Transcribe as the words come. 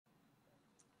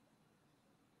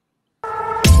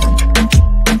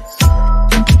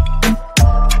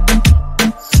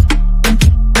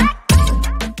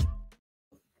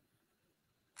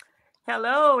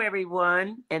Hello,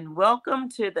 everyone, and welcome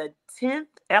to the 10th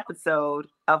episode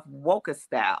of WOCA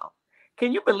Style.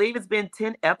 Can you believe it's been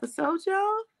 10 episodes,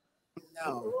 y'all?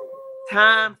 No.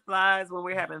 Time flies when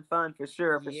we're having fun, for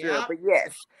sure, for sure. Yep. But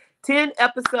yes, 10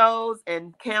 episodes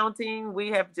and counting. We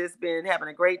have just been having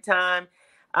a great time.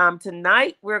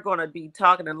 Tonight, we're going to be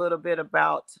talking a little bit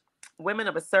about women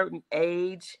of a certain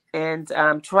age and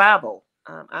travel.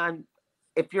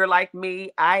 If you're like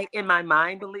me, I, in my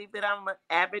mind, believe that I'm an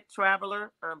avid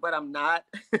traveler, but I'm not.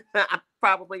 I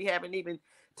probably haven't even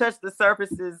touched the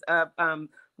surfaces of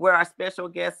where our special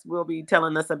guests will be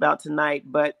telling us about tonight.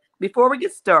 But before we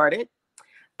get started,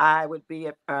 I would be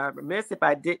remiss if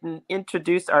I didn't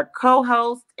introduce our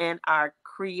co-host and our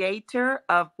creator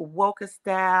of Woka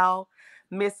Style,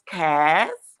 Miss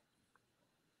Cass,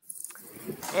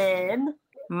 and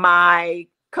my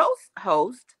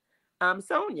co-host,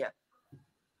 Sonia.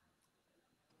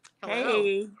 Hello.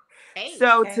 Hey. Hey.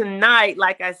 So tonight,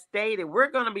 like I stated,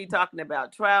 we're going to be talking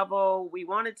about travel. We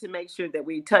wanted to make sure that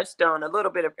we touched on a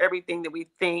little bit of everything that we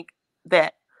think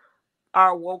that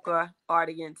our Woka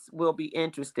audience will be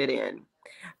interested in.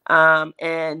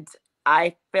 And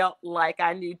I felt like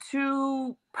I knew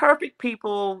two perfect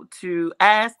people to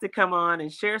ask to come on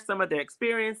and share some of their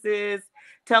experiences,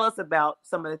 tell us about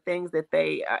some of the things that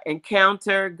they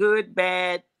encounter, good,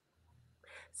 bad,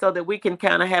 so that we can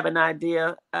kind of have an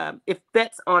idea if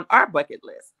that's on our bucket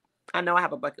list. I know I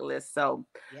have a bucket list. So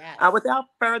Yes. without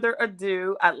further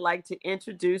ado, I'd like to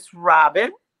introduce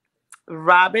Robin.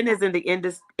 Robin is in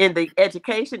the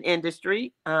education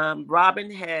industry.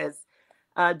 Robin has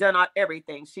done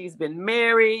everything. She's been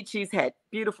married. She's had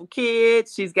beautiful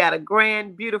kids. She's got a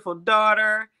grand, beautiful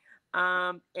daughter.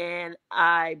 And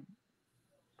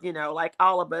like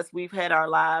all of us, we've had our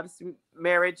lives,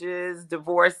 marriages,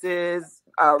 divorces,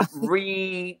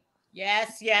 rebranding,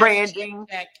 Yes. Check.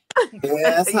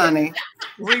 Yes, yeah, honey.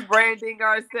 rebranding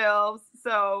ourselves.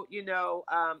 So,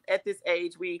 at this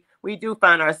age, we do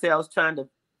find ourselves trying to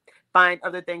find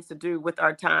other things to do with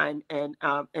our time and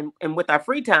with our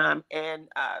free time and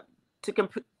to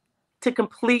to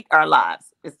complete our lives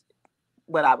is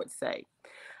what I would say.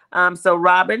 So,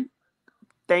 Robin,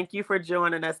 thank you for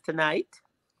joining us tonight.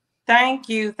 Thank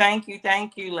you,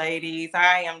 ladies.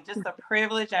 I am just a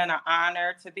privilege and an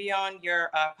honor to be on your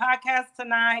podcast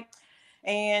tonight.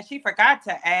 And she forgot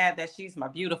to add that she's my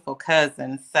beautiful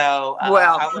cousin. So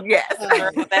Well, I would like yes. to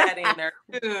throw that in there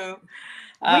too.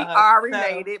 We are So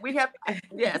related. We have,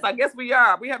 yes, I guess we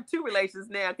are. We have two relations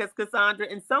now because Cassandra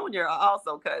and Sonia are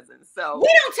also cousins. So We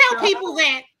don't tell people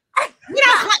that.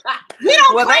 We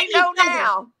don't well, claim they know each other.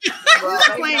 now. We're Well, not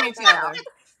they claiming know each now. other.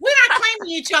 We're not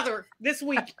claiming each other this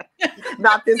week.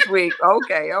 Not this week.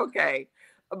 Okay, okay.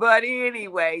 But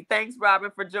anyway, thanks,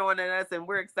 Robin, for joining us, and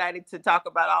we're excited to talk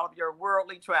about all of your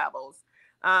worldly travels.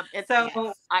 And so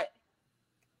Yes. I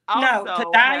no, to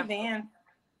also have, dive in.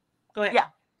 Go ahead. yeah.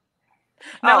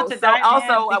 No, Oh, to so dive in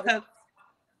also, because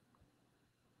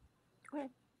go ahead.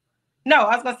 no,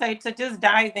 I was gonna say to just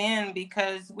dive in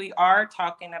because we are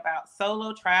talking about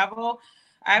solo travel.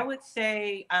 I would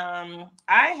say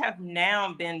I have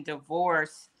now been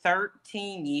divorced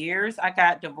 13 years. I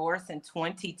got divorced in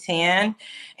 2010.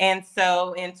 And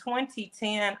so in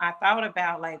 2010, I thought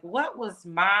about like what was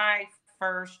my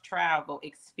first travel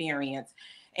experience.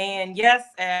 And yes,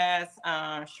 as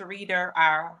Sharita,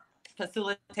 our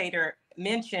facilitator,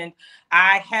 mentioned,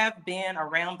 I have been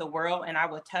around the world and I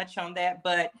will touch on that.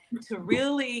 But to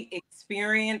really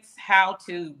experience how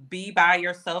to be by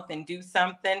yourself and do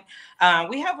something,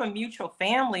 we have a mutual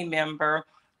family member.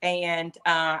 And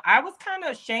I was kind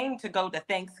of ashamed to go to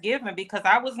Thanksgiving because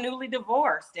I was newly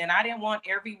divorced and I didn't want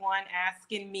everyone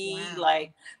asking me Wow.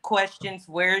 like questions.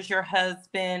 Where's your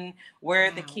husband? Where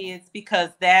are the Wow. kids?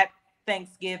 Because that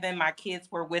Thanksgiving, my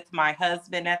kids were with my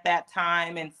husband at that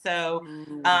time. And so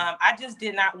Mm. I just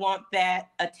did not want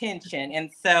that attention.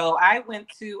 And so I went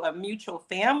to a mutual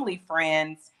family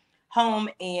friend's home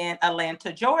in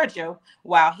Atlanta, Georgia.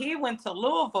 While he went to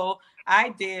Louisville, I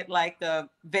did like a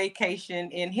vacation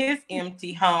in his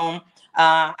empty home.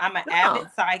 I'm an avid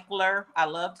Oh, cycler. I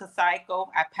love to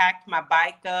cycle. I packed my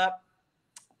bike up,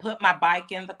 put my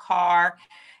bike in the car,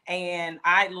 and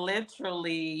I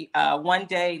literally one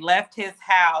day left his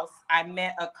house. I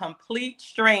met a complete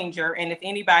stranger, and if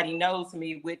anybody knows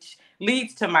me, which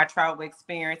leads to my travel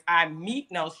experience, I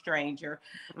meet no stranger.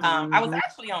 I was mhm.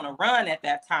 actually on a run at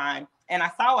that time, and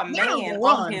I saw a Not on man the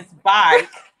on run. his bike.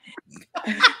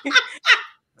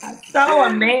 I saw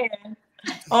a man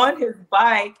on his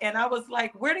bike. And I was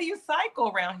like, where do you cycle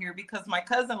around here? Because my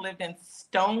cousin lived in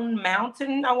Stone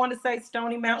Mountain. I want to say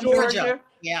Stony Mountain, Georgia. Georgia.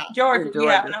 Yeah. Georgia, In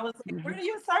yeah. Georgia. And I was like, where Mhm. do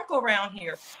you cycle around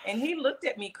here? And he looked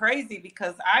at me crazy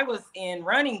because I was in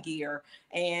running gear.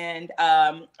 And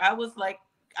I was like,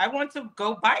 I want to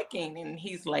go biking. And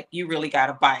he's like, you really got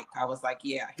a bike? I was like,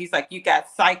 yeah. He's like, you got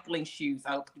cycling shoes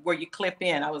where you clip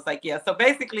in. I was like, yeah. So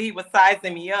basically, he was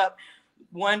sizing me up,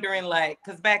 wondering like,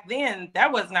 because back then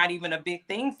that was not even a big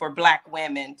thing for Black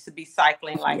women to be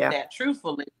cycling like Yeah. that,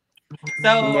 truthfully.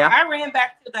 So Yeah. I ran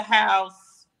back to the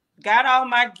house, got all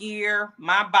my gear,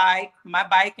 my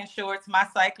biking shorts, my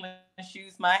cycling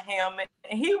shoes, my helmet,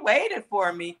 and he waited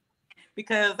for me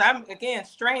because I'm, again,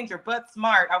 stranger but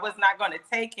smart. I was not going to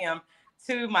take him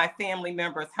to my family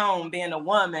member's home being a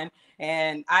woman.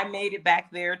 And I made it back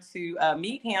there to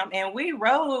meet him. And we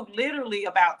rode literally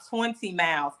about 20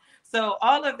 miles. So,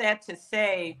 all of that to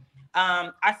say,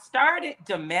 I started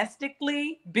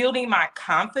domestically building my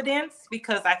confidence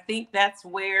because I think that's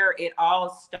where it all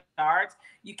starts.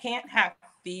 You can't have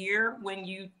fear when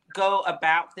you go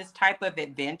about this type of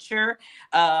adventure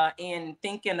in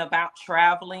thinking about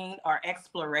traveling or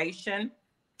exploration.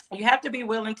 You have to be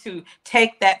willing to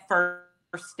take that first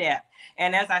step.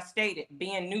 And as I stated,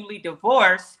 being newly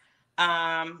divorced,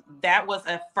 that was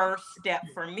a first step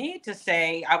for me to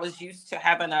say I was used to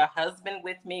having a husband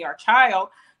with me or child.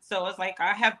 So it's like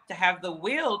I have to have the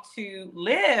will to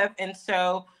live. And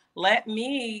so let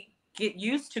me get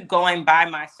used to going by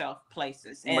myself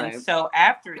places. And Right. so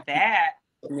after that,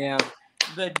 Yeah.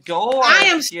 the doors I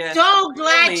am just so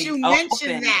glad really you mentioned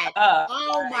opened that. up.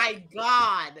 Oh Like, my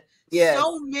God. Yes.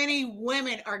 So many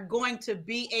women are going to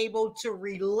be able to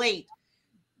relate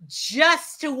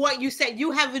just to what you said.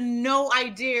 You have no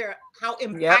idea how Yep.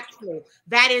 impactful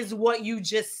that is what you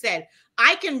just said.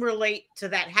 I can relate to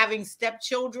that, having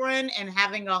stepchildren and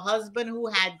having a husband who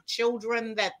had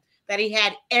children that he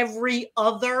had every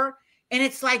other. And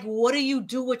it's like, what do you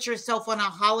do with yourself on a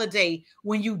holiday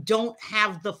when you don't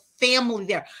have the family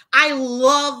there? I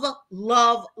love,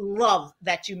 love, love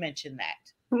that you mentioned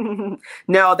that.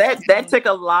 No, that took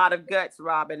a lot of guts,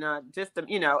 Robin. Just to,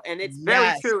 and it's very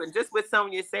Yes. true. And just what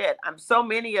Sonia said, so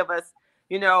many of us,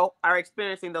 are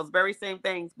experiencing those very same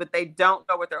things, but they don't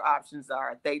know what their options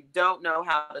are. They don't know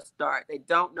how to start. They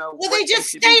don't know Well, what they they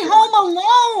just should be stay doing. home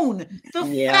alone. The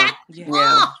Yeah, fact, yeah.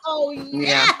 yeah, oh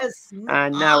yeah. yes, I I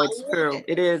know it's love true. it.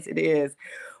 It is. It is.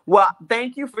 Well,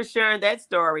 thank you for sharing that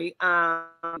story.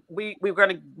 We're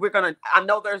gonna. I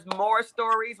know there's more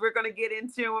stories. We're gonna get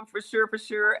into them for sure, for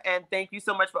sure. And thank you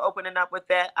so much for opening up with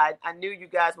that. I knew you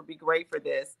guys would be great for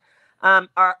this.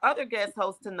 Our other guest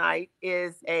host tonight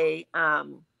is a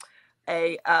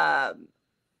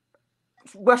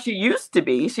well, she used to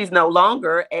be. She's no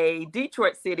longer a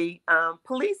Detroit City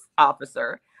police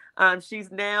officer.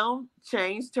 She's now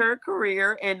changed her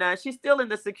career, and she's still in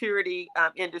the security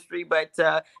industry, but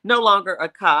no longer a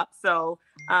cop. So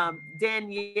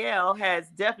Danielle has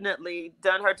definitely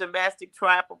done her domestic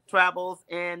travels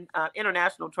and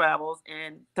international travels,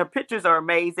 and her pictures are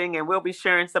amazing. And we'll be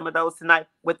sharing some of those tonight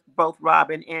with both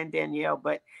Robin and Danielle.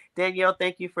 But Danielle,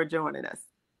 thank you for joining us.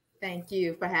 Thank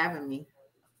you for having me.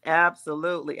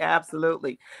 Absolutely,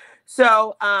 absolutely.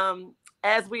 So,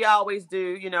 as we always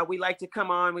do, we like to come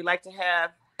on. We like to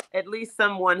have at least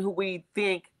someone who we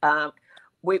think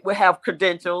we have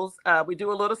credentials. We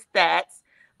do a little stats,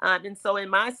 and so in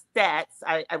my stats,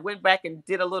 I went back and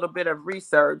did a little bit of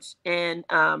research, and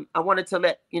I wanted to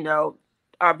let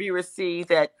our viewers see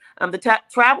that the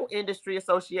Travel Industry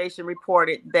Association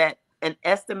reported that an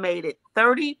estimated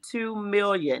 32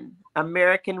 million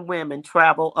American women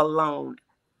travel alone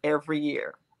every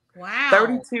year. Wow.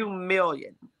 32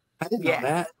 million. I didn't know Yes.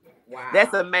 that.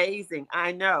 That's Wow. amazing.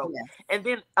 I know. Yes. And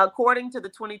then, according to the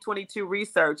 2022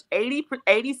 research,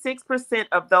 86%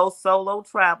 of those solo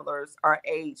travelers are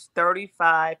aged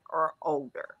 35 or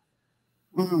older.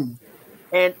 Mm.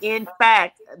 And in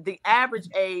fact, the average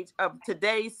age of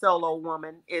today's solo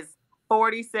woman is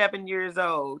 47 years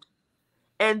old.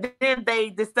 And then they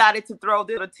decided to throw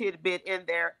this little tidbit in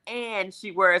there, and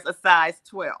she wears a size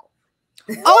 12.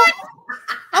 Oh,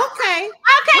 okay.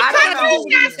 Okay, I don't Country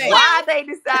know Size why 12.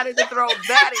 they decided to throw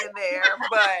that in there,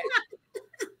 but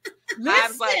I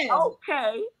was like, Listen,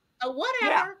 okay, yeah,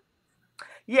 whatever.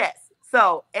 yes.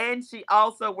 So, and she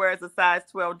also wears a size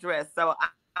 12 dress. So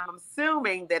I'm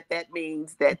assuming that that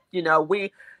means that,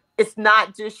 it's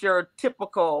not just your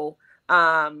typical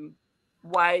um,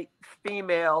 white,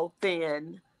 female,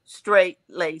 thin, straight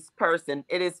laced person.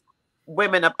 It is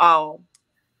women of all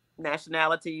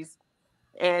nationalities.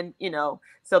 And,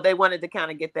 so they wanted to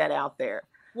kind of get that out there.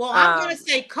 Well, I'm going to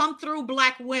say come through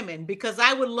Black women, because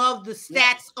I would love the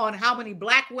stats on how many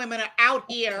Black women are out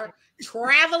here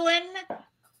traveling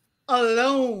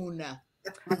alone.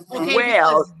 Okay,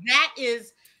 Well,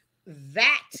 because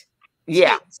that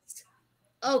yeah, takes,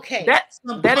 okay, that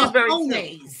some that is very true.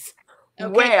 cojones.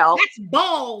 Okay, Well, that's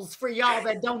balls for y'all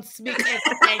that don't speak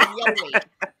Espanol.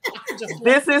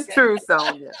 this is true,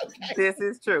 Sonia. This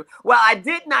is true. Well, I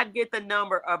did not get the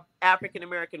number of African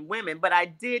American women, but I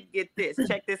did get this.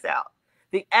 Check this out.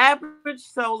 The average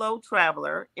solo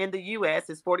traveler in the U.S.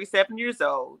 is 47 years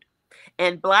old,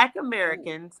 and Black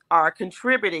Americans are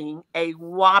contributing a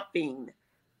whopping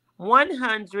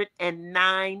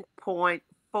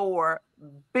 109.4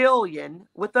 billion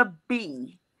with a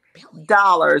B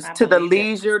dollars to the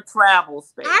leisure travel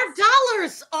space. Our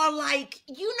dollars are like,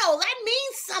 that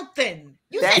means something.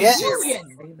 You said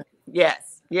billion.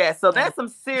 Yes. So that's some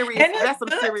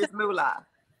serious moolah.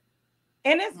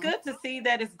 And it's good to see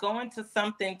that it's going to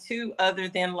something too other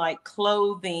than like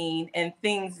clothing and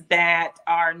things that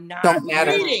are not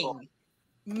fleeting.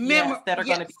 That are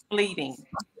going to be fleeting.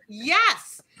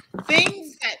 Yes.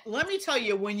 Things that, let me tell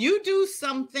you, when you do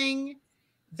something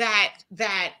that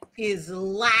is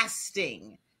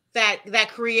lasting, that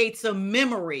creates a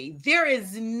memory, there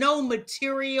is no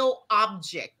material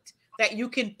object that you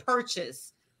can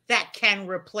purchase that can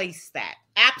replace that.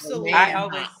 Absolutely. I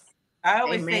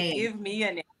always say, give me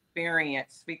an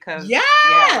experience, because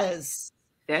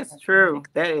that's true.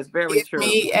 That is very true. Give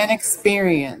me an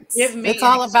experience. It's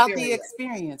all about the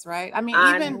experience, right? I mean,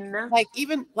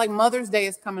 even like Mother's Day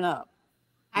is coming up.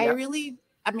 Yep.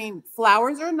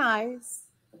 Flowers are nice.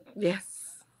 Yes.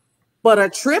 But a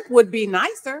trip would be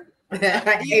nicer.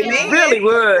 It really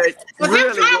would. But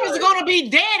them flowers are going to be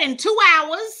dead in 2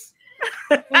 hours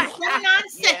and 29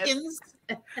 seconds.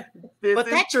 But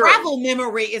that travel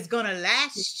memory is going to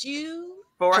last you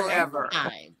forever.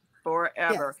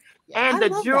 Forever. Yes. And the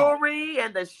jewelry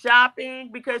and the shopping,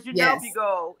 because if you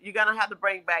go, you're gonna have to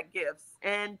bring back gifts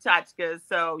and tchotchkes.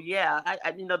 So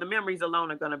the memories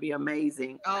alone are gonna be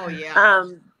amazing. Oh yeah.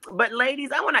 But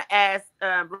ladies, I want to ask,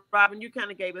 Robin, you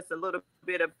kind of gave us a little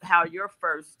bit of how your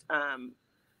first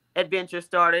adventure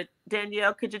started.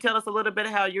 Danielle, could you tell us a little bit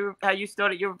how you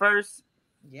started your first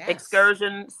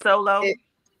excursion solo?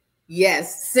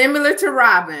 Yes, similar to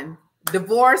Robin.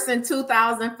 Divorced in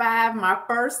 2005. My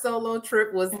first solo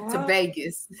trip was to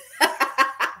Vegas.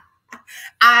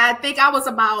 I think I was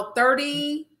about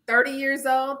 30 years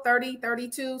old,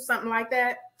 32, something like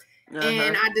that.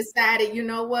 And I decided, you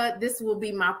know what, this will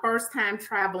be my first time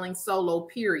traveling solo,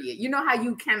 period. You know how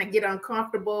you kind of get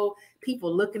uncomfortable,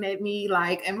 people looking at me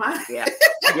like, am I?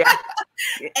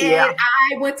 And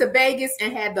I went to Vegas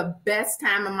and had the best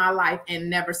time of my life and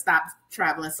never stopped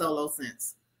traveling solo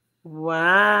since.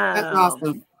 Wow, that's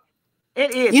awesome.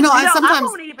 It is.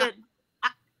 Sometimes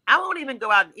I won't even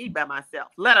go out and eat by myself,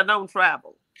 let alone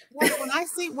travel. Like when I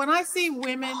see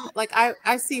women, like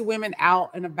I see women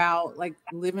out and about, like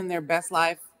living their best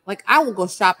life. Like I will go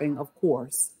shopping, of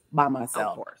course, by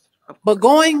myself. Of course. But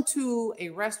going to a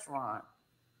restaurant,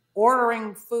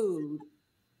 ordering food,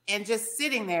 and just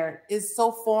sitting there is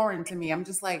so foreign to me. I'm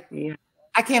just like,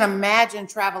 I can't imagine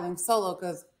traveling solo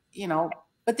because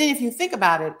But then if you think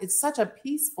about it, it's such a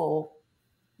peaceful,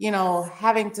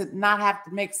 having to not have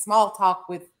to make small talk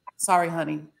with, sorry,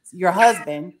 honey, your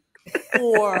husband,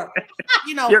 or,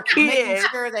 your kid, making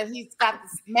sure that he's got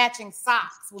matching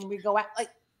socks when we go out.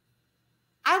 Like,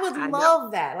 I would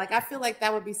love that. Like, I feel like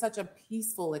that would be such a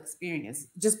peaceful experience.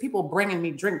 Just people bringing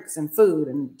me drinks and food,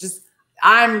 and just,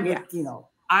 I'm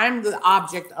the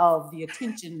object of the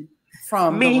attention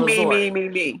from me.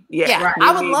 Yeah, right.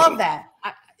 I would love that.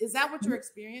 Is that what your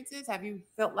experience is? Have you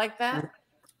felt like that?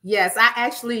 Yes, I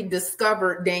actually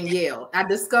discovered Danielle. I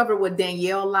discovered what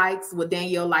Danielle likes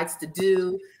to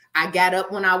do. I got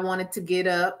up when I wanted to get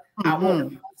up. I ordered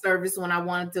room service when I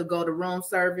wanted to go to room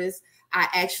service. I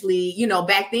actually,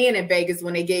 back then in Vegas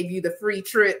when they gave you the free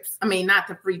trips, not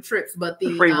the free trips, but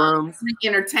the free rooms, free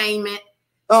entertainment.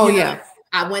 Oh, yeah.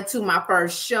 I went to my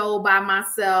first show by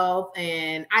myself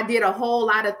and I did a whole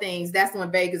lot of things. That's when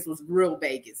Vegas was real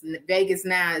Vegas. And Vegas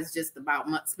now is just about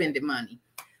spending money.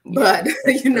 But,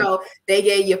 they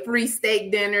gave you free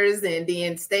steak dinners, and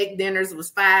then steak dinners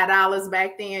was $5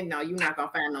 back then. No, you're not going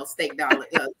to find no steak dinner for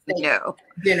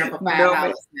 $5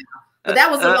 now. But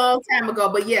that was a long time ago.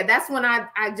 But yeah, that's when I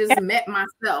just met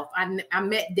myself. I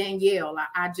met Danielle.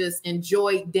 I just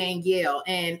enjoyed Danielle,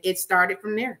 and it started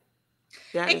from there.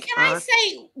 And can I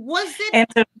say, was it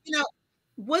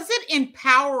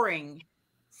empowering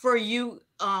for you?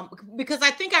 Because I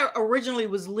think I originally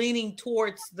was leaning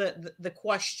towards the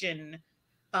question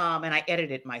and I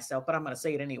edited myself, but I'm going to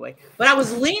say it anyway. But I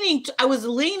was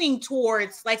leaning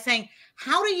towards like saying,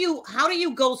 how do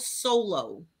you go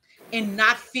solo and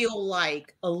not feel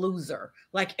like a loser?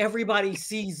 Like everybody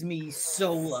sees me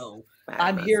solo.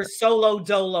 I'm here solo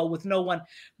dolo with no one.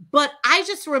 But I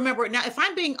just remember now, if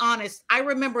I'm being honest, I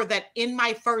remember that in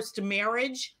my first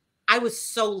marriage, I was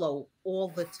solo all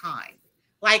the time.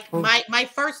 Like my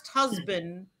first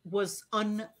husband was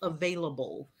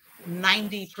unavailable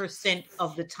 90%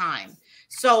 of the time.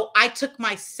 So I took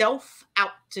myself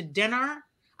out to dinner.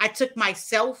 I took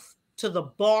myself to the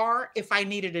bar if I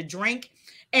needed a drink.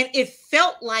 And it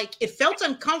felt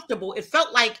uncomfortable. It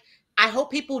felt like I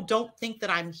hope people don't think that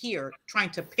I'm here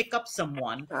trying to pick up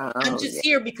someone. I'm Oh, just yeah.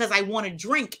 here because I want to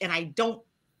drink and I don't,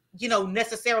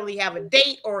 necessarily have a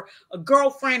date or a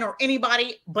girlfriend or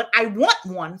anybody, but I want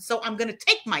one. So I'm going to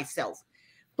take myself.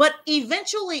 But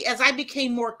eventually, as I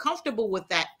became more comfortable with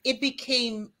that, it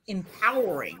became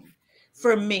empowering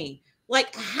for me.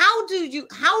 Like, how did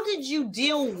you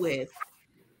deal with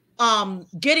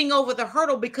getting over the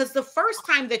hurdle? Because the first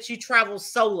time that you travel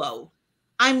solo,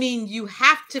 I mean, you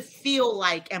have to feel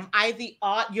like, am I the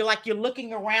odd? You're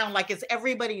looking around, like, is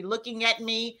everybody looking at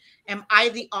me? Am I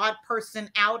the odd person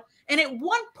out? And at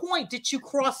one point, did you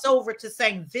cross over to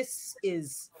saying, this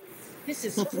is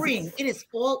freeing? It is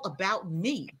all about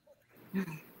me.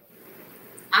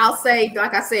 I'll say,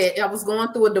 like I said, I was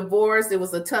going through a divorce. It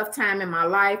was a tough time in my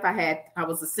life. I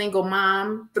was a single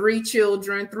mom, 3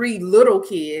 children, 3 little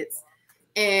kids.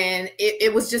 And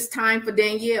it was just time for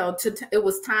Danielle it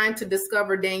was time to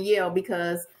discover Danielle,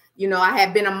 because, I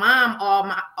had been a mom all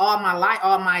my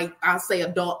life, I'll say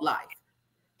adult life.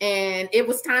 And it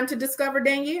was time to discover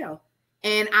Danielle.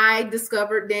 And I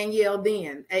discovered Danielle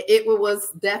then. It was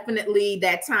definitely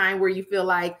that time where you feel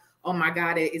like, oh my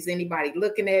God, is anybody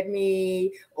looking at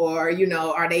me? Or,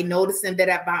 are they noticing that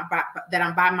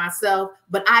I'm by myself?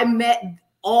 But I met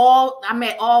all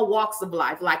walks of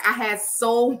life. Like, I had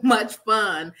so much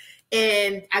fun.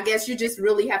 And I guess you just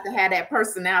really have to have that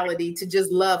personality to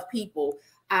just love people.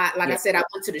 I said, I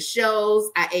went to the shows,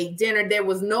 I ate dinner. There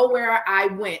was nowhere I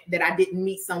went that I didn't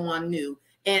meet someone new,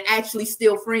 and actually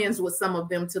still friends with some of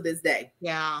them to this day.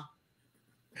 Yeah.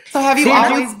 So have you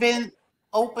always been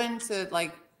open to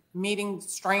like meeting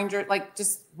strangers, like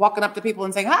just walking up to people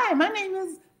and saying, "Hi, my name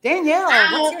is Danielle"? I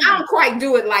don't quite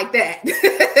do it like that.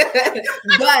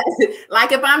 But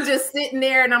like, if I'm just sitting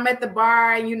there and I'm at the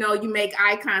bar and, you make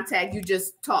eye contact, you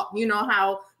just talk. You know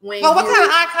how when what kind of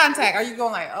eye contact? Are you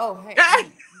going like, oh, hey?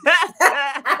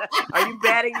 Are you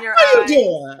batting your What eyes? are you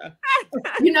doing?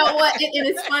 You know what? And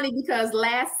it's funny because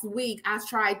last week I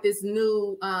tried this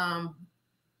new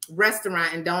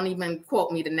restaurant, and don't even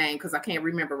quote me the name because I can't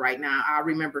remember right now. I'll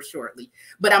remember shortly.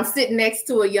 But I'm sitting next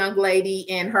to a young lady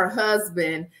and her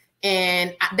husband,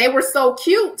 and they were so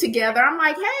cute together. I'm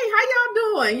like, hey, how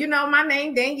y'all doing? My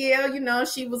name Danielle.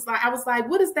 She was like, I was like,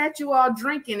 what is that you all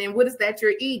drinking and what is that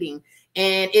you're eating?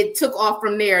 And it took off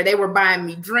from there. They were buying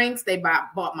me drinks. They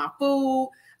bought my food.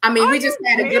 I mean, we just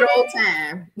had a good old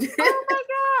time. Oh my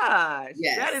gosh.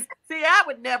 Yes. That is, see, I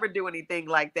would never do anything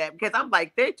like that because I'm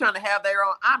like, they're trying to have their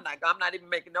own. I'm not even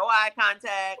making no eye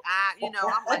contact. I'm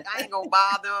like, I ain't gonna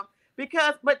bother them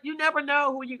but you never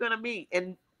know who you're gonna meet.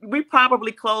 And we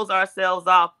probably close ourselves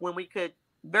off when we could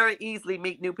very easily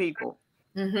meet new people.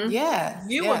 Mm-hmm. Yes.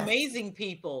 Amazing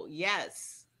people.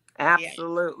 Yes.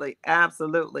 Absolutely.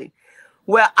 Absolutely.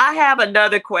 Well, I have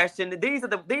another question. These are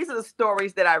the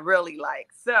stories that I really like.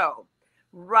 So,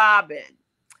 Robin,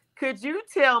 could you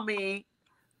tell me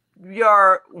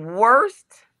your worst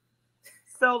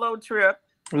solo trip?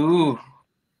 Ooh.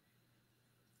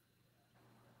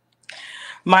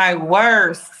 My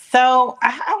worst. So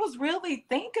I was really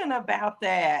thinking about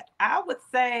that. I would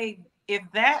say if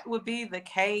that would be the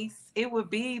case, it would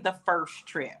be the first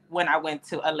trip when I went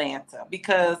to Atlanta,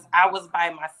 because I was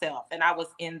by myself and I was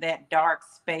in that dark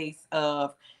space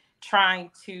of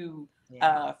trying to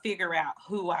figure out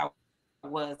who I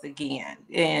was again.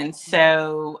 And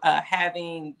so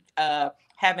having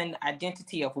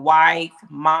identity of wife,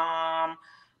 mom,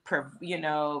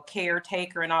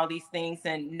 caretaker and all these things.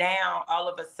 And now all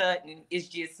of a sudden it's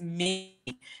just me.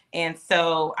 And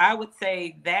so I would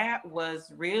say that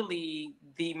was really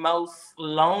the most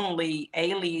lonely,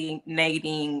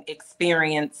 alienating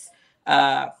experience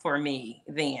for me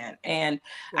then. And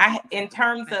in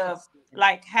terms of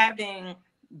like having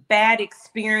bad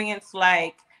experience,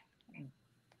 like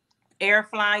air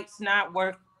flights not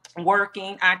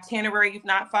working, itineraries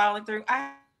not following through,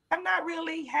 I've not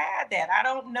really had that. I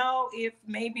don't know if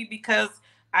maybe because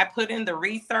I put in the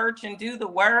research and do the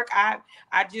work. I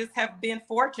just have been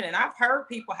fortunate. I've heard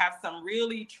people have some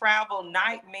really travel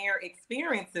nightmare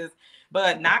experiences,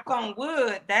 but knock on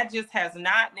wood, that just has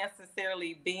not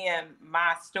necessarily been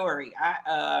my story.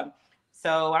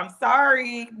 So I'm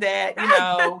sorry that, you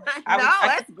know,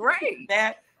 that's great.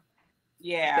 That,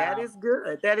 yeah. That is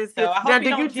good. That is So good. I Now, hope you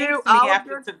don't jinx me all of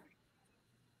after your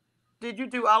did you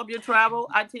do all of your travel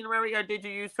itinerary, or did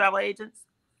you use travel agents?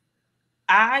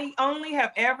 I only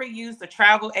have ever used a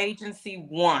travel agency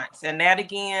once, and that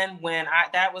again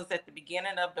that was at the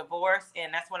beginning of divorce,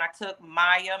 and that's when I took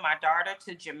Maya, my daughter,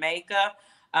 to Jamaica,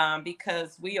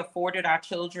 because we afforded our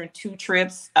children 2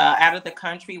 trips out of the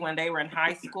country when they were in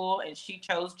high school, and she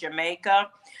chose Jamaica,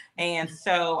 and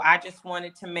so I just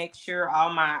wanted to make sure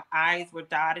all my I's were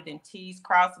dotted and T's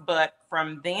crossed. But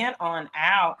from then on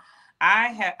out,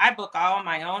 I book all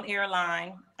my own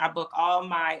airline. I book all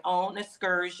my own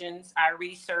excursions. I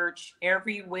research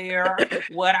everywhere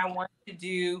what I want to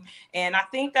do. And I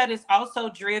think that is also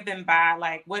driven by,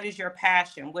 like, what is your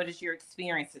passion? What is your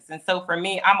experiences? And so for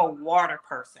me, I'm a water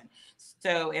person.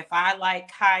 So if I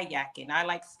like kayaking, I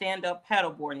like stand-up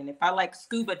paddleboarding, if I like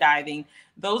scuba diving,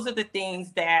 those are the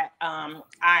things that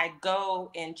I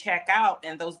go and check out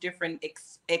in those different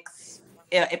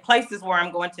places where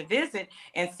I'm going to visit,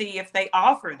 and see if they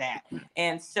offer that.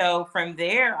 And so from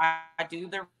there, I do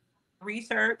the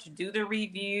research, do the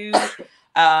reviews.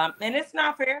 And it's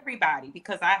not for everybody,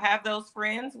 because I have those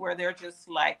friends where they're just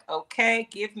like, okay,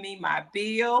 give me my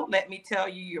bill. Let me tell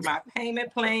you my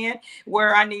payment plan,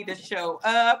 where I need to show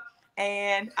up,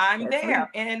 and I'm there.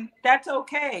 And that's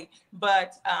okay.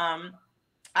 But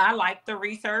I like the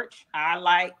research.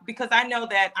 Because I know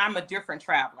that I'm a different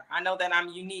traveler. I know that I'm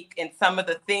unique in some of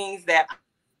the things that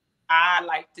I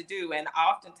like to do. And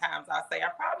oftentimes I say, I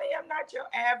probably am not your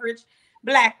average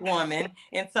Black woman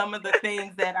in some of the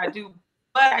things that I do.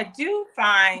 But I do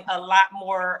find a lot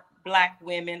more Black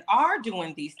women are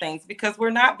doing these things, because we're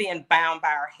not being bound by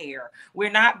our hair. We're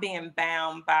not being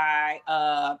bound by,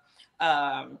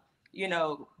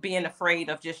 being afraid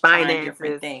of just trying different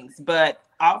Finances. things. But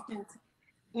often,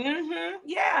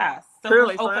 yeah. So we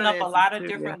Truly, open up a finances lot of too.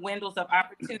 Yeah. different windows of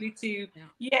opportunity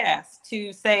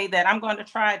to say that I'm going to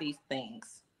try these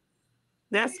things.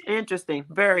 That's interesting.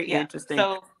 Very Yeah. interesting.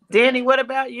 So Danny, what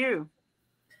about you?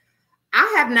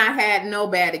 I have not had no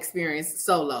bad experience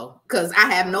solo, because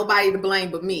I have nobody to blame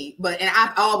but me. And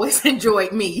I've always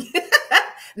enjoyed me.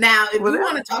 Now, if you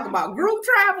want to talk about group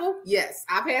travel, yes,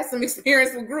 I've had some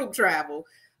experience with group travel,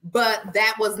 but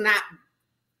that was not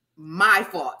my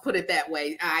fault. Put it that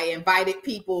way. I invited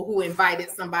people who invited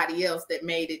somebody else that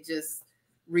made it just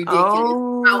ridiculous.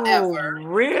 Oh, however,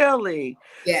 really?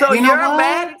 Yeah. So You know your what?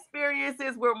 bad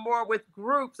experiences were more with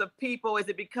groups of people. Is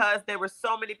it because there were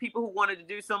so many people who wanted to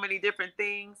do so many different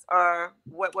things, or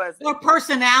what was it? Or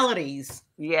personalities.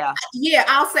 Yeah. Yeah,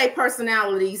 I'll say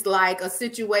personalities, like a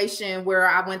situation where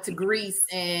I went to Greece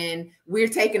and we're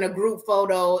taking a group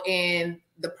photo, and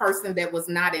the person that was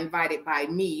not invited by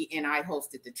me, and I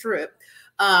hosted the trip,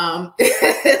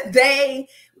 they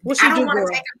I don't want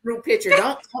to take a group picture.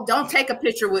 Don't take a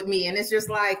picture with me. And it's just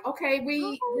like, okay,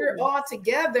 we're all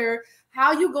together.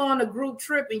 How you go on a group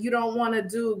trip and you don't want to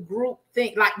do group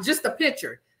thing, like just a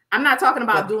picture? I'm not talking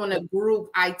about doing a group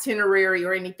itinerary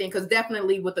or anything, because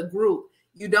definitely with a group,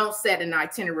 you don't set an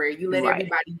itinerary. You let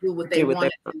everybody do what they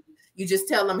want to do. You just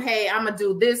tell them, hey, I'm going to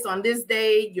do this on this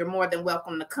day. You're more than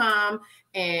welcome to come,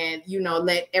 and,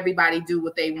 let everybody do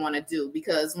what they want to do.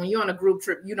 Because when you're on a group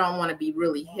trip, you don't want to be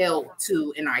really held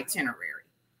to an itinerary.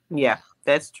 Yeah,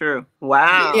 that's true.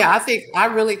 Wow. Yeah, I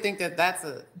really think that that's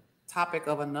a topic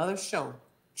of another show.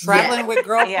 Traveling with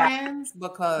girlfriends,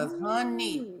 because,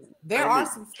 honey, there are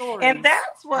some stories. And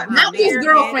that's what not these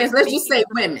girlfriends. Let's just say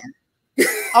women.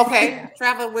 Okay,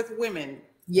 traveling with women.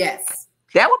 Yes,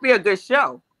 that would be a good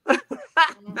show.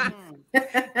 that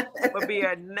would be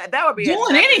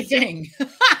doing anything.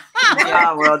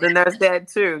 Oh, well, then there's that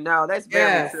too. No, that's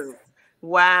very true.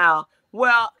 Wow.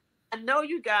 Well, I know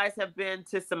you guys have been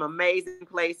to some amazing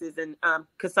places, and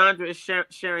Cassandra is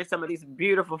sharing some of these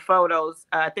beautiful photos.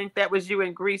 I think that was you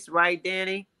in Greece, right,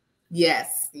 Danny?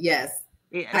 Yes. I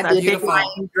did a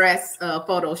wedding dress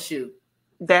photo shoot.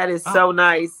 That is so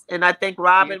nice. And I think,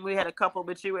 Robin, we had a couple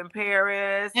with you in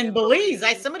Paris. And Belize.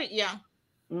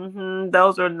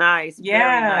 Those are nice.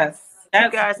 Yes. Very nice.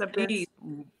 You guys have been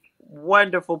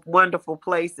wonderful, wonderful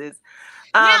places.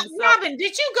 Now, Robin,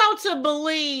 did you go to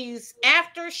Belize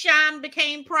after Sean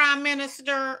became prime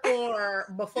minister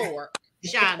or before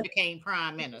Sean became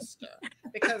prime minister?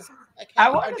 Because I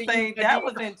want to say that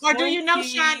was in 20, or do you know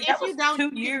Sean? If you don't,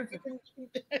 2 years.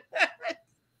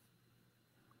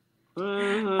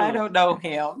 I don't know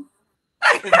him.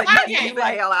 Okay.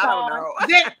 Like, hell, I don't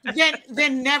know.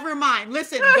 Then never mind.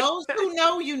 Listen, those who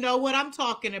know, you know what I'm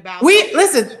talking about.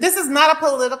 Listen. This is not a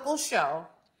political show.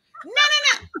 No.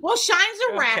 Well, Shine's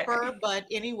a rapper, but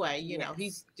anyway, you know,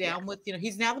 he's down with, you know,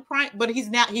 he's now the prime, but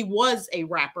he was a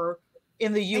rapper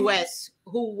in the US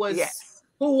who was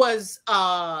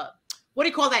what do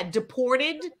you call that?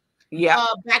 Deported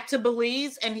back to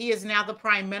Belize, and he is now the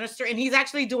prime minister, and he's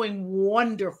actually doing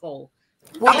wonderful.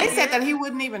 Well, they said that he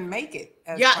wouldn't even make it.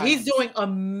 He's doing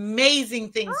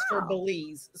amazing things for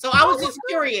Belize. So I was just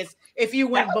curious if you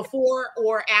went before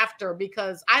or after,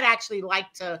 because I'd actually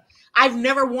like to. I've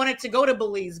never wanted to go to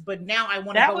Belize, but now I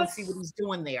want to go and see what he's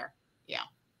doing there. Yeah.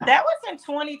 That was in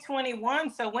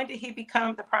 2021. So when did he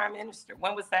become the prime minister?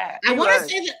 When was that? I want to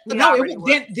say that. No,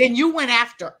 then you went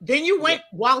after. Then you went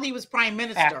while he was prime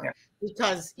minister,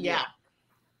 because He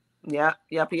was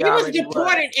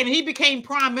deported and he became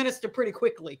prime minister pretty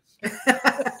quickly.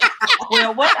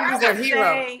 Well, what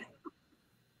I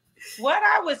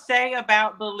would say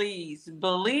about Belize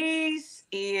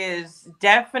is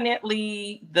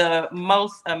definitely the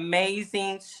most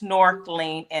amazing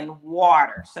snorkeling and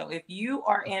water. So if you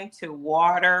are into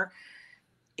water,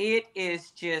 it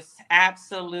is just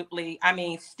absolutely,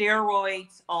 snorkeling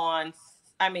on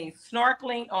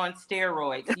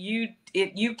steroids. You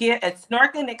get a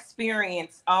snorkeling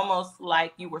experience almost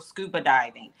like you were scuba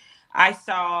diving. I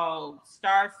saw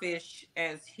starfish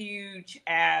as huge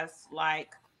as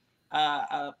like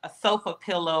a sofa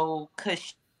pillow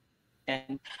cushion.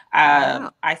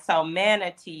 I saw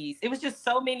manatees. It was just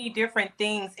so many different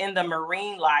things in the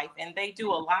marine life, and they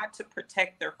do a lot to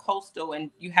protect their coastal,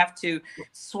 and you have to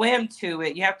swim to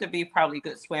it. You have to be probably a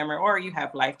good swimmer, or you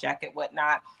have life jacket,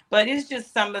 whatnot. But it's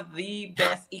just some of the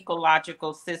best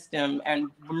ecological system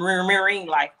and marine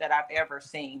life that I've ever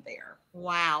seen there.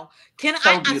 Wow.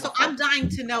 So I'm dying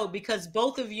to know, because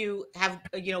both of you have,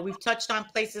 we've touched on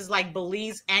places like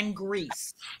Belize and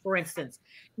Greece, for instance.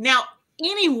 Now,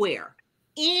 anywhere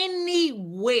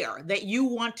that you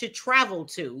want to travel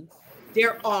to,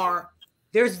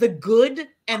 there's the good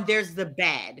and there's the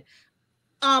bad.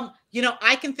 I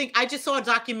just saw a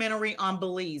documentary on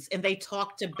Belize, and they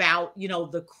talked about,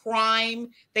 the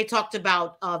crime. They talked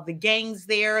about the gangs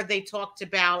there. They talked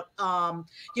about, all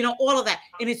of that.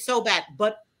 And it's so bad.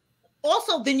 But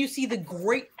also then you see the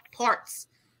great parts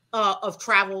of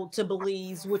travel to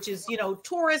Belize, which is,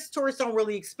 tourists don't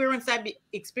really experience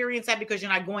that because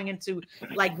you're not going into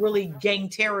like really gang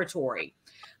territory.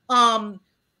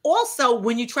 Also,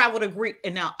 when you travel to Greece,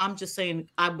 and now I'm just saying,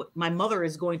 my mother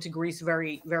is going to Greece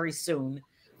very, very soon.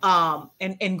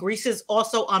 And Greece is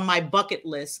also on my bucket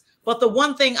list. But the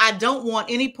one thing I don't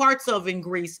want any parts of in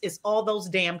Greece is all those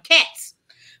damn cats.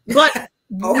 But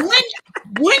when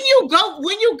you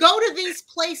go to these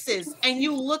places and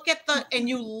you look at the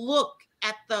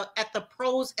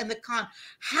pros and the cons,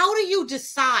 how do you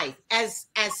decide as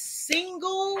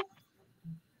single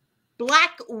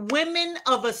Black women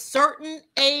of a certain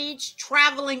age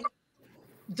traveling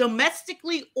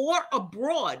domestically or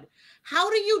abroad? How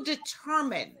do you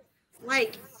determine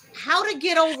like how to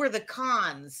get over the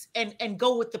cons and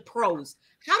go with the pros?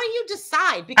 How do you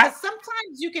decide? Because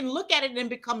sometimes you can look at it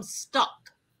and become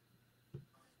stuck.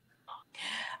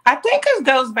 I think it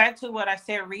goes back to what I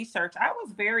said, research. I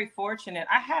was very fortunate.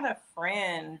 I had a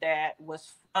friend that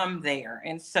was from there.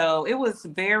 And so I was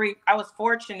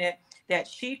fortunate that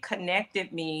she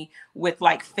connected me with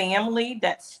like family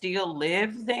that still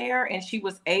lives there. And she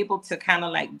was able to kind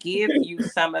of like give you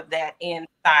some of that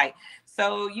insight.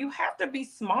 So you have to be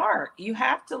smart. You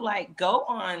have to like go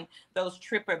on those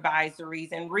trip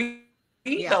advisories and read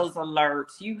those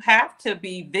alerts. You have to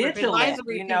be vigilant.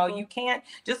 You can't,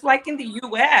 just like in the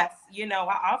US,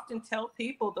 I often tell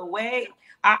people the way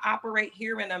I operate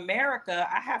here in America,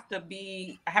 I have to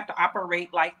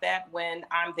operate like that when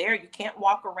I'm there. You can't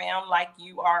walk around like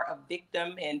you are a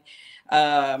victim and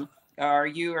or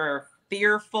you are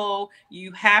fearful.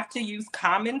 You have to use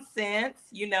common sense.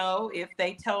 If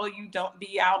they tell you don't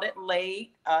be out at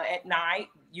night,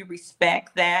 you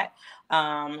respect that.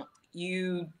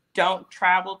 You don't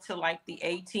travel to like the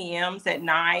ATMs at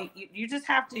night. You just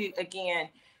have to, again,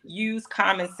 use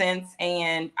common sense.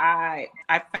 And I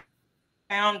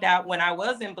found out when I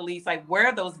was in Belize, like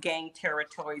where those gang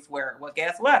territories were. Well,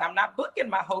 guess what? I'm not booking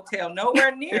my hotel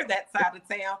nowhere near that side of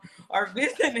town or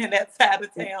visiting that side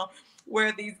of town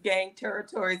where these gang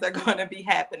territories are going to be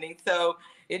happening. So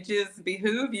it just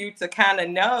behooves you to kind of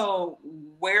know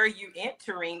where you're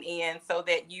entering in so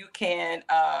that you can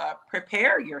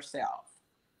prepare yourself.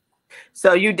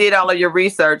 So you did all of your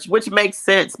research, which makes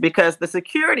sense because the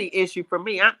security issue for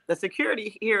me, the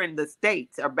security here in the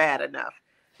States are bad enough.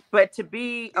 But to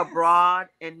be abroad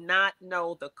and not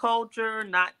know the culture,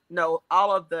 not know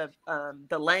all of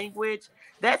the language,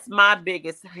 that's my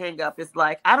biggest hang up. It's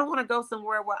like I don't want to go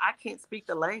somewhere where I can't speak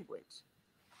the language.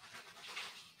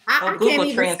 I can't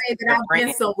even say that I've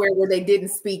been somewhere where they didn't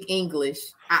speak English.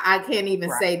 I can't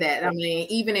even say that. I mean,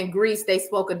 even in Greece, they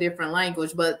spoke a different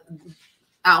language, but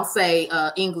I'll say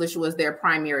English was their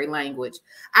primary language.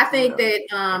 I think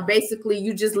that basically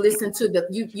you just listen to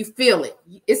you feel it.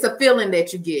 It's a feeling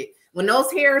that you get. When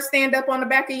those hairs stand up on the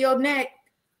back of your neck,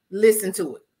 listen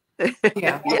to it.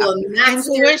 Yeah.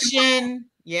 Intuition.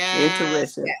 Yeah.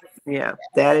 Intuition. Yeah,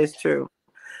 that is true.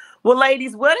 Well,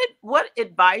 ladies, what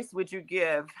advice would you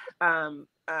give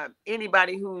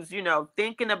anybody who's,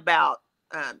 thinking about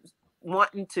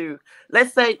wanting to,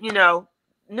 let's say,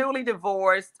 newly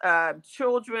divorced,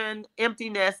 children, empty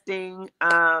nesting,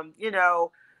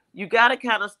 you got to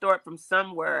kind of start from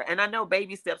somewhere. And I know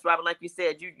baby steps, Robin, like you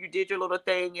said, you did your little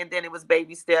thing and then it was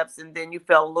baby steps and then you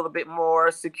felt a little bit more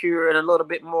secure and a little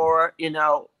bit more,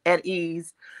 at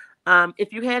ease.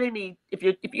 If you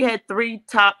had 3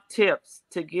 top tips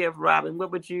to give, Robin, what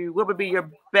would be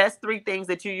your best 3 things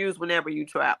that you use whenever you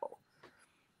travel?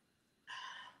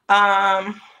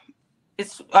 I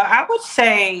would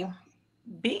say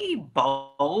be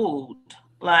bold.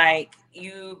 Like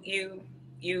you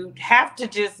have to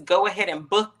just go ahead and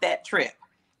book that trip.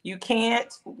 You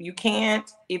can't,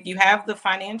 if you have the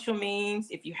financial means,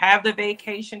 if you have the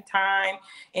vacation time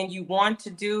and you want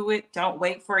to do it, don't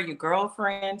wait for your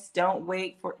girlfriends. Don't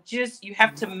wait for, you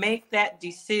have to make that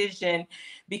decision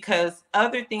because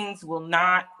other things will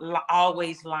not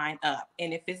always line up.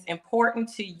 And if it's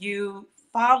important to you,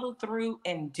 follow through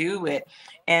and do it.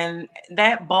 And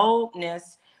that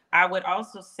boldness, I would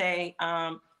also say,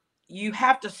 you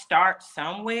have to start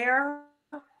somewhere.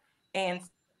 And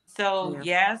so,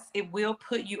 yes, it will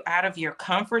put you out of your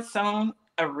comfort zone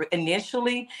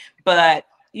initially, but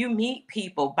you meet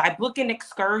people by booking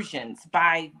excursions,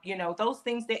 by, those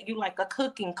things that you like, a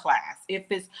cooking class, if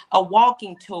it's a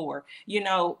walking tour,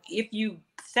 if you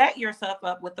set yourself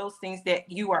up with those things that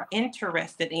you are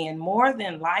interested in, more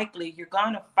than likely you're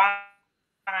going to find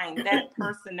that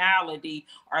personality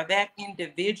or that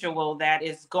individual that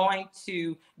is going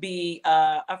to be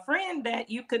a friend that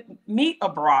you could meet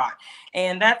abroad.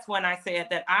 And that's when I said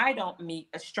that I don't meet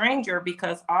a stranger,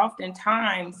 because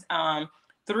oftentimes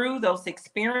through those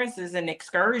experiences and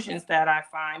excursions that I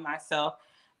find myself,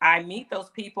 I meet those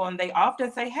people and they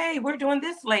often say, hey, we're doing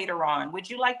this later on. Would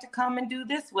you like to come and do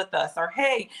this with us? Or,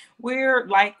 hey, we're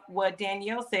like what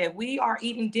Danielle said, we are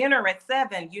eating dinner at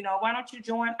 7. Why don't you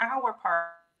join our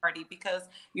party? Because,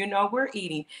 we're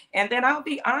eating. And then I'll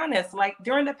be honest, like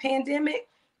during the pandemic,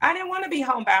 I didn't want to be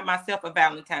home by myself on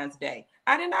Valentine's Day.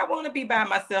 I did not want to be by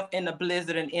myself in the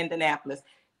blizzard in Indianapolis.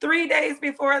 3 days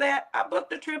before that, I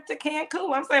booked a trip to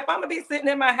Cancun. I'm saying, if I'm going to be sitting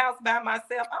in my house by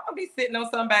myself, I'm going to be sitting on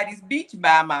somebody's beach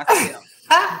by myself.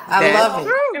 I love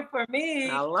it. And for me,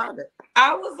 I love it.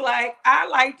 I was like,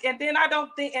 and then I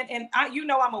don't think, and I,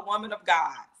 I'm a woman of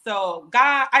God. So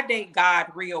I date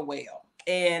God real well.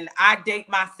 And I date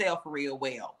myself real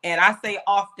well. And I say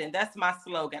often, that's my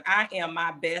slogan, I am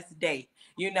my best date.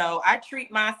 I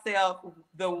treat myself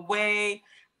the way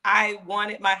I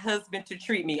wanted my husband to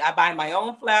treat me. I buy my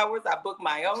own flowers. I book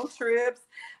my own trips.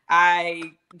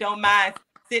 I don't mind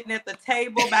sitting at the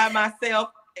table by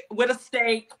myself with a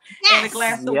steak and a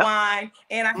glass of wine.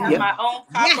 And I have my own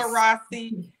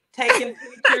paparazzi taking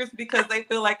pictures because they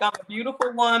feel like I'm a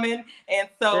beautiful woman. And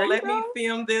so let me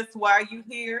film this while you're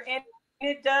here. And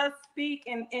it does speak.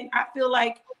 And I feel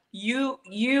like you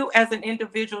as an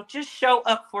individual, just show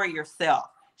up for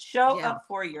yourself. Show up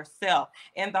for yourself.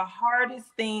 And the hardest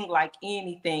thing, like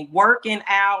anything, working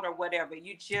out or whatever,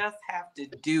 you just have to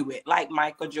do it. Like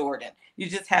Michael Jordan. You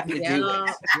just have to do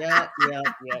it.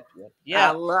 Yeah.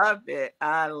 I love it.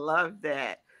 I love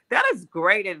that. That is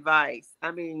great advice. I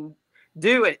mean,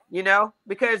 do it,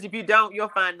 because if you don't, you'll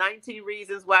find 19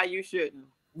 reasons why you shouldn't.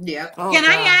 Yeah. Can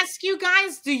I ask you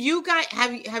guys, do you guys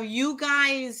have you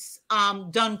guys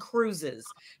done cruises?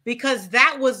 Because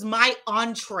that was my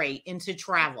entree into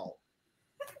travel.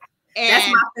 And that's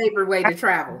my favorite way to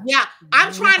travel. Yeah,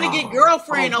 I'm trying to get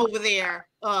girlfriend over there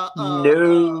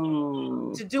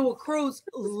to do a cruise.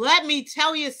 Let me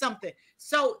tell you something.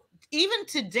 So even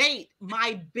to date,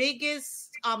 my biggest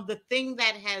the thing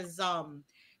that has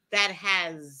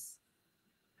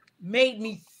made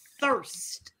me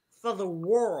thirst for the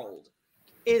world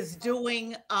is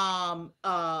doing a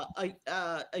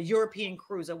European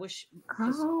cruise. I wish my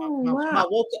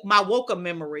WOCA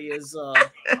memory is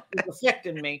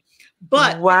affecting me.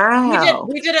 But wow,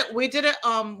 we did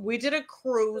a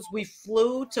cruise. We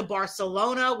flew to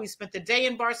Barcelona. We spent the day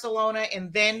in Barcelona,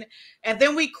 and then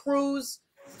we cruised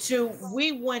to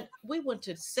we went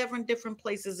to 7 different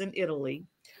places in Italy.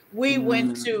 We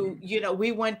went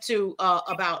to,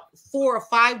 about 4 or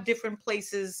 5 different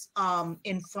places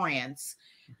in France.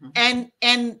 And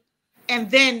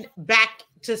then back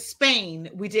to Spain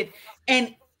we did,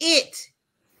 and it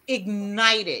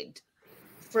ignited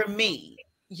for me,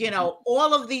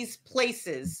 all of these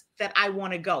places that I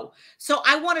want to go. So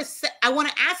I want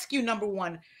to ask you, number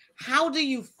one, how do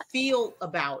you feel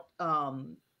about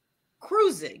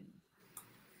cruising?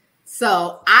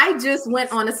 So I just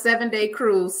went on a 7-day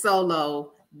cruise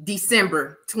solo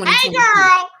December 2020. Hey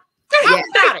girl, talk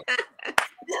about it.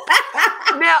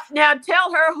 Now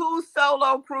tell her whose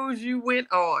solo cruise you went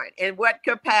on and what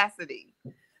capacity.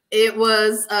 It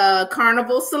was a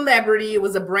Carnival Celebrity. It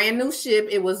was a brand new ship.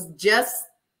 It was just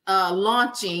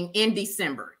launching in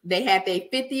December. They had their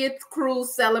 50th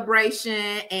cruise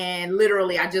celebration, and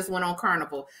literally I just went on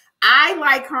Carnival. I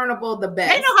like Carnival the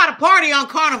best. They know how to party on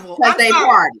Carnival. They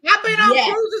party. I've been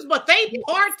on cruises, but they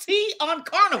party on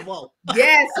Carnival.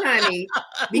 Yes, honey.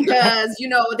 Because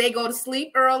they go to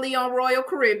sleep early on Royal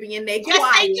Caribbean. They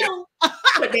quiet,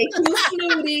 but they too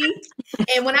snooty.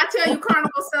 And when I tell you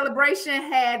Carnival Celebration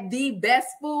had the best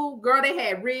food, girl, they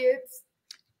had ribs.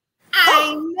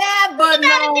 I ain't never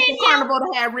known for Carnival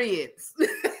to have ribs.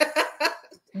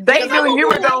 They knew you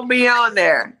were gonna be on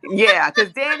there. Yeah,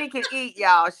 because Danny can eat,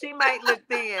 y'all. She might look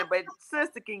thin, but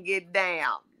sister can get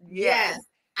down. Yes.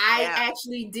 I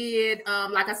actually did,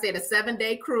 like I said, a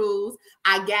 7-day cruise.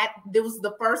 This was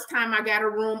the first time I got a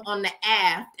room on the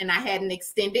aft, and I had an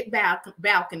extended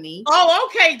balcony. Oh,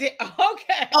 okay.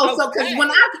 Okay. Oh, so because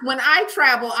when I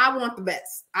travel, I want the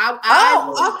best. I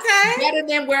okay. Better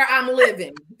than where I'm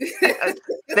living.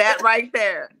 That right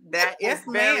there. That is yes,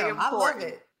 very ma'am. important. I love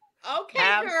it. Okay,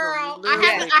 Absolutely. girl. I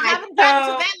haven't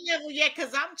gotten to that level yet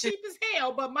because I'm cheap as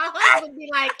hell. But my husband be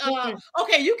like,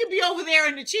 okay, you can be over there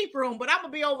in the cheap room, but I'm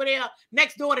gonna be over there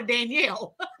next door to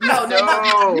Danielle. No.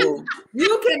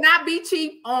 You cannot be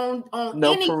cheap on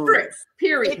any trip.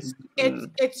 Period.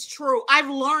 It's true.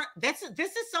 I've learned this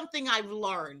is something I've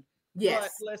learned.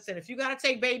 Yes. But listen, if you gotta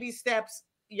take baby steps,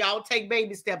 y'all take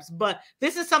baby steps. But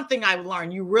this is something I've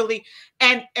learned. You really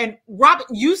and Robin,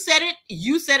 you said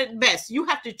it best. You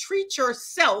have to treat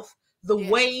yourself the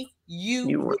way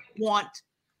you want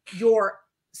your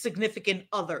significant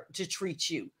other to treat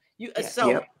you.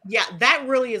 That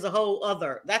really is a whole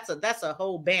other. That's a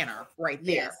whole banner right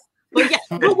there. Yes. But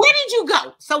where did you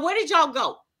go? So where did y'all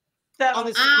go? So,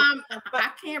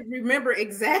 I can't remember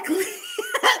exactly.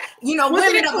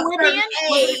 Women of a certain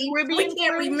age, we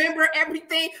can't remember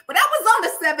everything. But I was on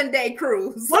the 7-day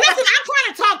cruise. Well, listen, I'm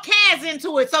trying to talk Kaz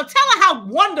into it. So tell her how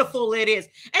wonderful it is.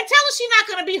 And tell her she's not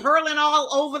going to be hurling all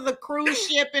over the cruise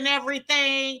ship and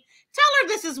everything. Tell her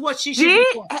this is what she should be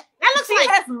doing. That looks she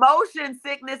has motion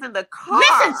sickness in the car.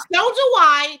 Listen, so do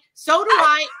I.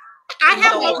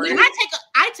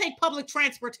 I take public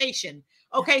transportation.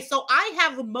 Okay, so I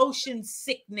have motion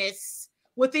sickness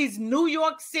with these New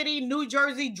York City, New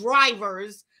Jersey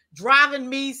drivers driving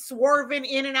me, swerving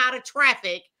in and out of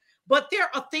traffic. But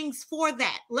there are things for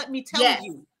that. Let me tell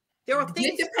you. There are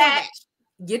things for that.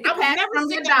 Get the patch from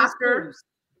your doctor.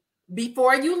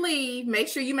 Before you leave, make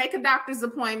sure you make a doctor's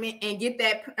appointment and get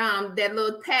that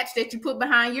little patch that you put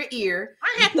behind your ear.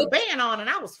 I had the band on and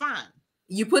I was fine.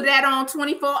 You put that on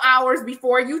 24 hours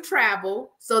before you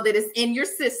travel so that it's in your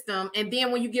system. And then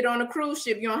when you get on a cruise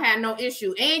ship, you don't have no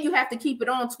issue. And you have to keep it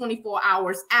on 24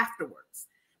 hours afterwards.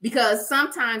 Because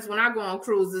sometimes when I go on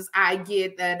cruises, I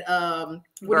get that,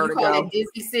 what do you call it?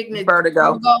 Dizzy sickness.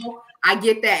 Vertigo. I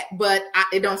get that, but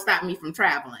it don't stop me from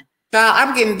traveling.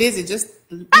 I'm getting dizzy just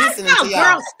listening to y'all.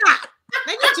 Girl, stop.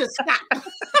 Now you just stop.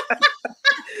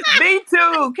 Me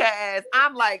too, Kaz.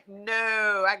 I'm like,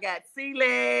 no, I got sea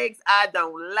legs. I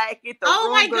don't like it. Oh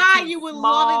my God, you would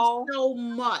love it so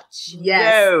much.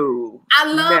 Yes. No.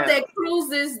 I love that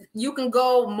cruises, you can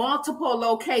go multiple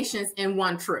locations in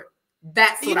one trip.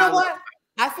 That's what I love.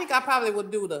 I think I probably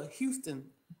would do the Houston.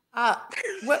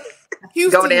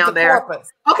 Houston go down there.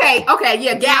 Okay,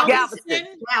 yeah, Galveston.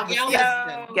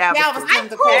 Galveston. I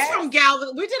cruised from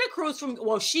Galveston. We did a cruise from.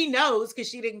 Well, she knows because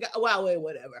she didn't go. Well,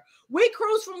 whatever. We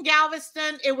cruised from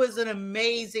Galveston. It was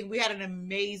we had an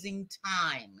amazing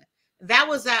time. That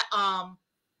was at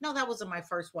No, that wasn't my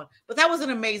first one, but that was an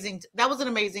amazing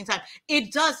time.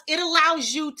 It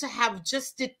allows you to have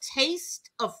just a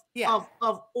taste of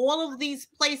all of these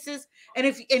places. And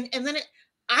and then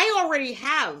I already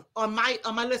have on my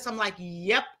list, I'm like,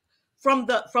 yep, from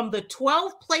the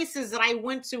 12 places that I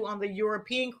went to on the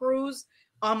European cruise,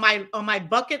 on my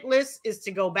bucket list is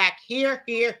to go back here.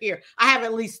 I have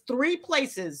at least 3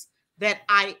 places that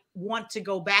I want to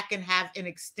go back and have an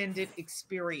extended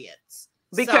experience.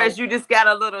 Because you just got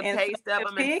a little taste of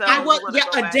them, and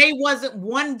so a day wasn't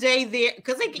one day there,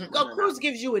 because a cruise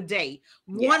gives you a day.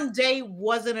 One day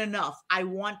wasn't enough. I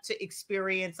want to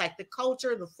experience like the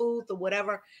culture, the food, the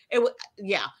whatever.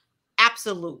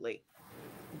 Absolutely.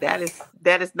 That is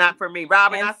not for me,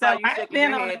 Robin. I saw you shaking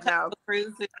your head. No.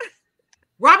 Cruises.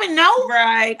 Robin, no?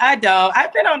 Right, I don't.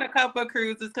 I've been on a couple of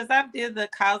cruises because I did the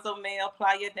Cozumel,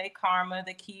 Playa de Carmen,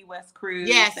 the Key West cruise.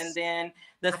 Yes. And then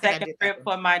the second trip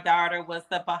for my daughter was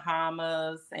the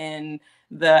Bahamas and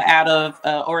the out of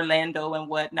Orlando and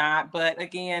whatnot. But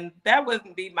again, that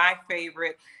wouldn't be my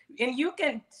favorite. And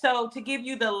to give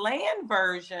you the land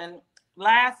version,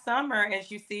 last summer,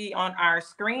 as you see on our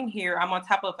screen here, I'm on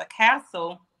top of a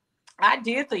castle. I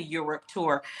did the Europe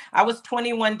tour. I was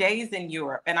 21 days in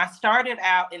Europe, and I started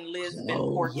out in Lisbon,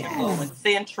 Portugal, in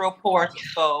central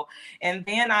Portugal. And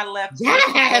then I left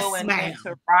Portugal and went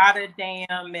to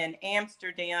Rotterdam and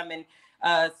Amsterdam and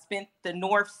spent the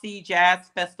North Sea Jazz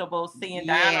Festival seeing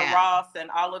Diana Ross and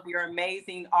all of your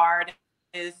amazing artists.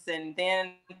 And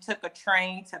then took a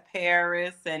train to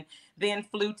Paris and then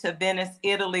flew to Venice,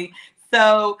 Italy.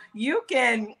 So you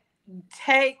can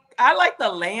I like the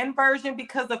land version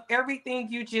because of everything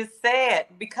you just said,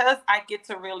 because I get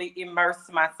to really immerse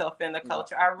myself in the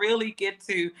culture. I really get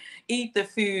to eat the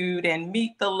food and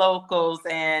meet the locals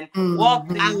and walk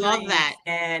the streets. I love that.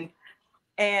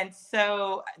 And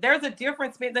so there's a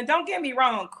difference. And don't get me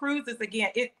wrong, cruises,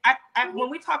 again, when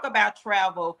we talk about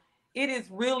travel, it is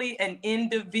really an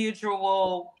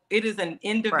individual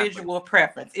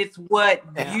preference. It's what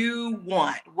you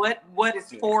want, what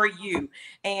is for you.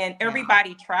 And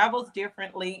everybody travels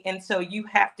differently. And so you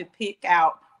have to pick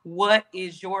out what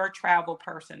is your travel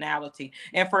personality.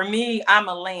 And for me, I'm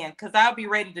a land, because I'll be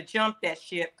ready to jump that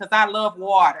ship because I love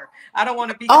water. I don't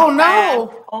want to be on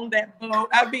that boat.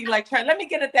 I'd be like, let me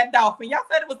get at that dolphin. Y'all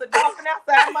said it was a dolphin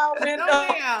outside my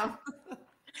window.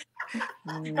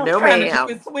 No, ma'am.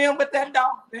 To swim with that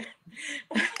dolphin.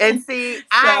 And see,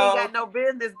 I ain't got no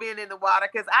business being in the water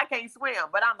because I can't swim.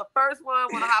 But I'm the first one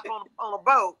when I hop on a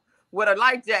boat with a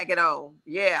life jacket on.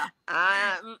 Yeah,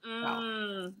 not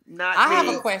I have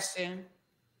a question.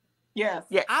 Yes.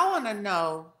 I want to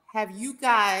know: have you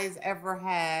guys ever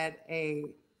had a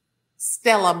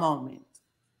Stella moment?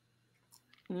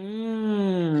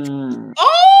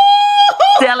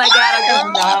 Stella got a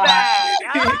good bag.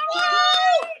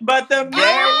 But the men,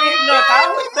 I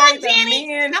would say the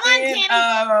men in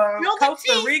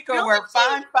Costa Rica were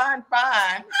fine. I'm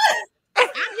here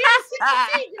to sit the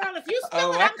seat, girl. If you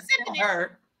spill it, I'm sipping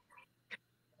her.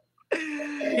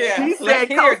 Yeah, he said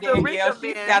Costa Rica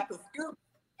men got the scoop.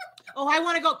 Oh, I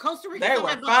want to go Costa Rica. They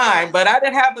were fine, but I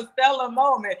didn't have a Stella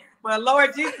moment. But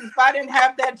Lord Jesus, if I didn't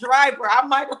have that driver, I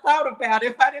might have thought about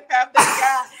it. If I didn't have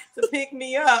that guy to pick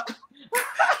me up,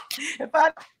 if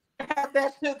I have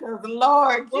that too, because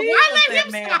Lord Jesus, that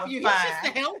man was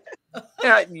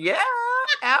fine. Yeah,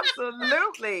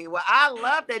 absolutely. Well, I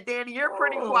love that, Danny. You're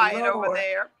pretty quiet over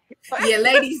there. Yeah,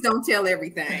 ladies don't tell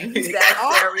everything.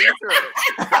 That's very true.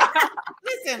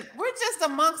 Listen, we're just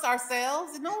amongst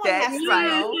ourselves. No one That's has to right.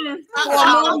 know.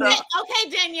 Okay,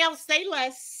 Danielle, say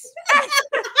less.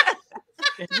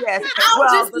 Yes.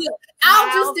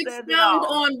 I'll just expound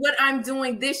on what I'm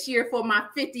doing this year for my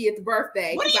 50th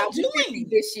birthday. What are you doing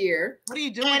this year? What are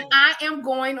you doing? And I am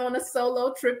going on a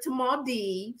solo trip to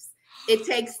Maldives. It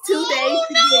takes 2 days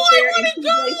to get there and 2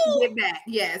 days to get back.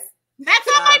 Yes. That's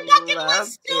on my bucket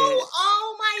list too.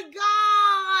 Oh my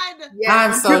God. Yeah,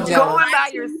 I'm so jealous. You're going by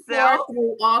yourself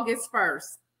through August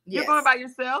 1st. Yes. You're going by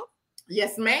yourself?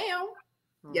 Yes, ma'am.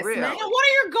 Yes, Really? ma'am. Now, what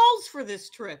are your goals for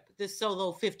this trip, this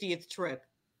solo 50th trip?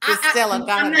 I'm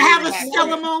gonna have a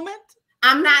Stella moment.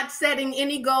 I'm not setting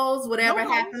any goals. Whatever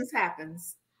happens,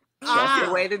 happens. That's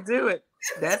the way to do it.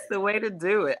 That's the way to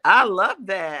do it. I love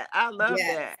that. I love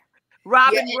that.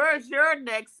 Robin, where's your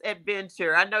next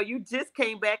adventure? I know you just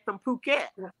came back from Phuket.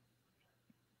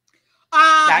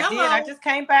 I did. I just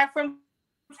came back from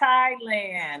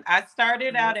Thailand. I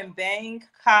started out in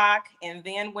Bangkok and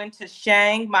then went to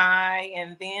Chiang Mai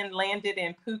and then landed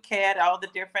in Phuket, all the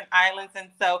different islands. And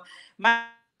so my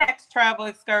next travel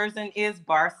excursion is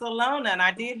Barcelona. And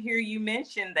I did hear you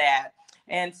mention that.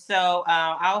 And so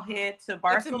I'll head to It's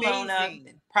Barcelona,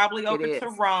 amazing. probably It over to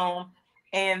is. Rome,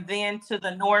 and then to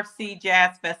the North Sea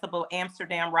Jazz Festival,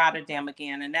 Amsterdam, Rotterdam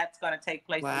again, and that's going to take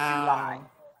place in July. Wow.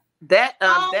 That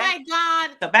Oh that my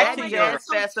God. So back Oh that to my God. Europe.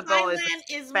 jazz So festival is Thailand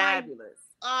is my, fabulous.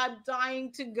 I'm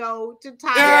dying to go to Girl,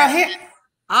 Thailand. here,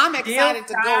 I'm Gil excited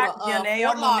to go Scott, to Janelle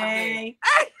Fort Lauderdale. Monáe.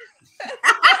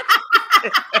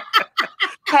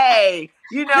 Hey,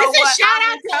 you know Listen, what? shout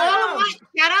I out will to all of come. my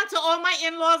shout out to all my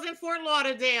in-laws in Fort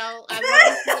Lauderdale.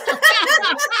 I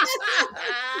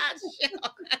love you.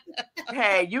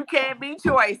 Hey, you can't be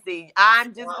choicy.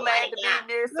 I'm just Oh my glad to be God.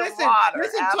 near some Listen, water.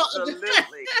 listen,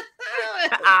 Absolutely.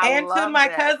 I And to love my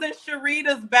that. cousin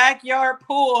Sharita's backyard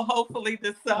pool, hopefully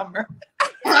this summer.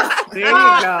 There you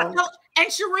go. And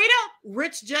Sharita,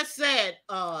 Rich just said,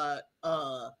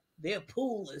 their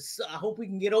pool is. I hope we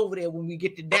can get over there when we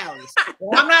get to Dallas.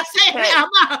 Well, I'm not saying Hey.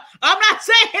 I'm not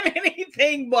saying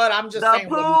anything, but I'm just The saying.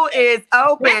 pool is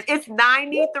open. It's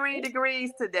 93 degrees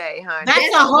today, honey. That's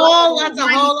It's a whole. it's That's a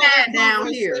whole 95 other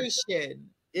down here. conversation.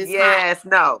 It's hot. Yes,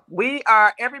 no. We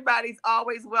are, everybody's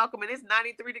always welcome, and it's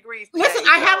 93 degrees today. Listen,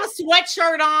 I have so- a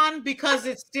sweatshirt on because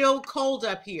it's still cold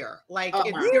up here. Like, Oh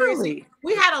it's my seriously,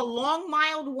 we had a long,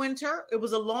 mild winter. It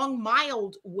was a long,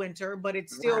 mild winter, but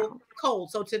it's still Wow.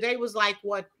 cold. So today was like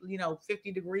what,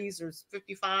 50 degrees or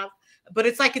 55. But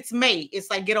it's like it's May. It's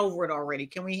like, get over it already.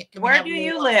 Can we Where have do a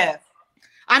you little- live?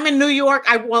 I'm in New York.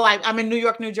 I'm in New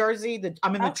York, New Jersey.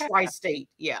 I'm in the Okay. tri-state.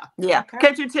 Yeah. Yeah. Okay.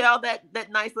 Can't you tell that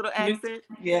nice little accent?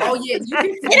 Yeah. Oh yeah, you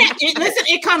can Listen,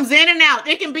 it comes in and out.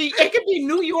 It can be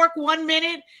New York one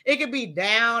minute. It could be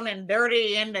down and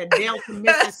dirty in the Delta,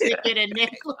 Mississippi, and then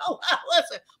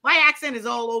listen, my accent is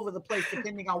all over the place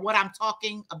depending on what I'm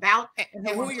talking about and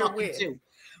who I'm you're talking with. to.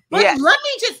 But Yes. let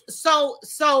me just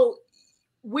so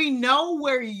we know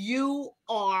where you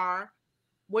are,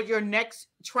 what your next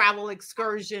travel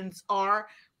excursions are,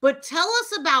 but tell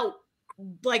us about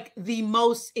like the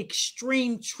most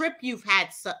extreme trip you've had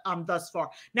thus far.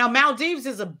 Now, Maldives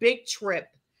is a big trip.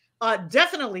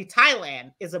 Definitely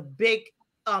Thailand is a big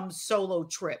solo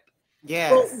trip.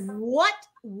 Yes. But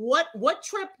what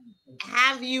trip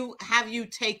have you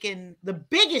taken, the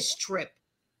biggest trip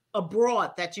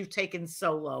abroad that you've taken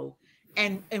solo,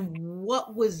 and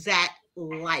what was that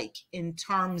like in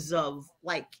terms of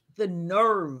like the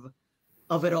nerve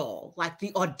of it all, like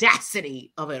the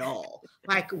audacity of it all?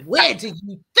 Like, where do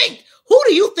you think? Who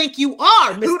do you think you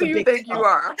are, Mr. Who do you Big think Stuff? you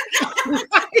are?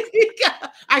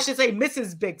 I should say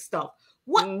Mrs. Big Stuff.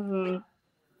 What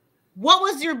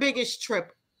was your biggest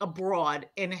trip abroad,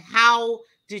 and how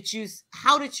did you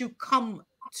come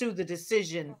to the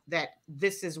decision that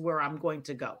this is where I'm going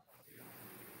to go?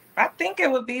 I think it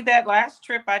would be that last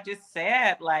trip I just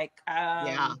said, like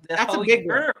Yeah, the that's a whole big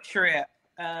one. Europe trip.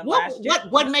 last year.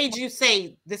 What made you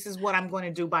say this is what I'm going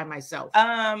to do by myself?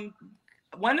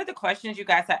 One of the questions you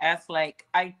guys have asked, like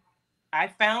I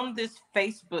found this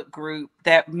Facebook group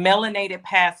that melanated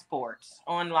passports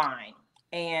online,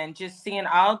 and just seeing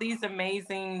all these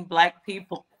amazing Black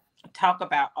people talk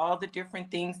about all the different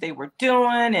things they were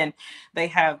doing, and they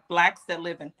have Blacks that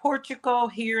live in Portugal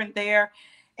here and there,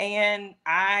 and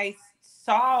I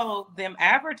saw them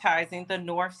advertising the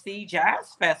North Sea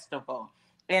Jazz Festival.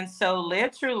 And so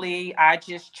literally I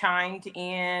just chimed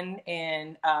in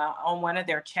and on one of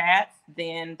their chats.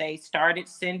 Then they started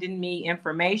sending me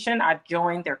information. I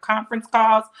joined their conference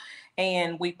calls,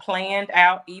 and we planned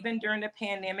out even during the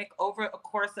pandemic over a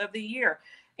course of the year.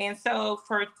 And so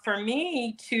for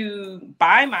me to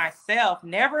by myself,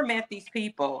 never met these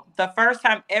people, the first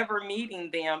time ever meeting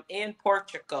them in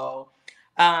Portugal,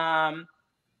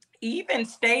 even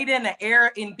stayed in an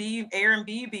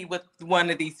Airbnb with one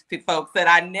of these folks that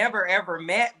I never ever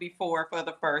met before for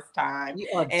the first time.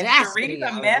 And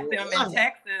Sharita met them in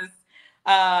Texas.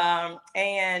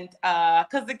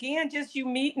 Because again, just you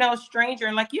meet no stranger,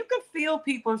 and like you can feel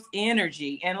people's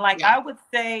energy. And like I would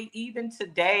say, even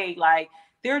today, like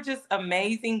they're just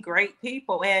amazing, great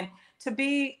people. And to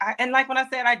be, and like when I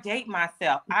said I date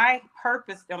myself, I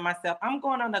purposed on myself, I'm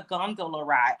going on a gondola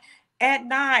ride at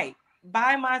night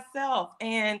by myself.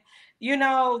 And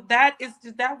that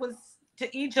was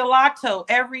to eat gelato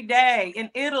every day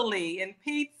in Italy, and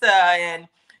pizza, and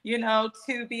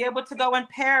to be able to go in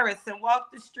Paris and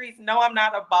walk the streets. No, I'm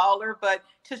not a baller, but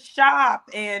to shop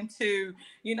and to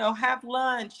have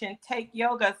lunch and take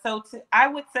yoga. So I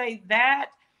would say that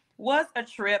was a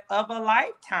trip of a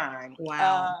lifetime.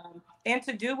 Wow. And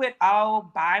to do it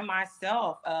all by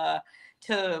myself,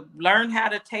 to learn how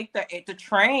to take the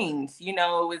trains. You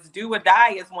know, it's do or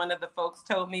die, as one of the folks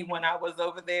told me when I was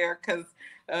over there, because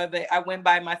I went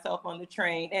by myself on the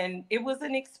train, and it was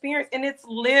an experience, and it's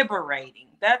liberating.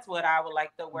 That's what I would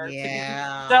like the word to be.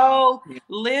 So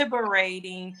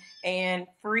liberating and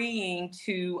freeing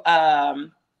to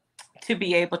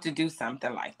be able to do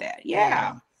something like that.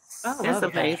 Yeah. That's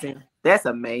amazing. That's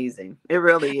amazing. It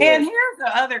really is. And here's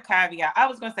the other caveat. I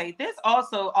was going to say, this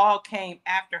also all came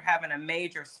after having a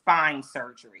major spine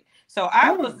surgery. So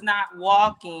I was not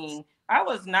walking. I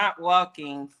was not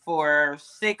walking for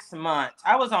 6 months.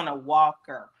 I was on a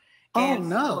walker. And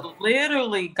so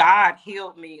literally God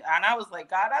healed me. And I was like,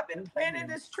 God, I've been planning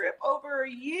this trip over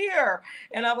a year.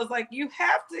 And I was like, you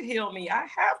have to heal me. I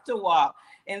have to walk.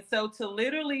 And so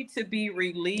to be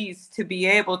released, to be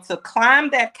able to climb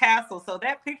that castle. So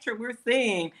that picture we're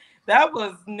seeing, that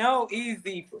was no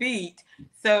easy feat.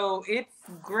 So it's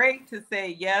great to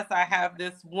say, yes, I have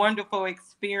this wonderful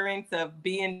experience of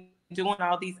doing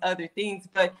all these other things.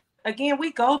 But again,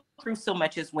 we go through so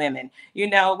much as women. You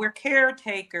know, we're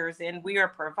caretakers and we are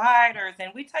providers,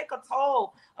 and we take a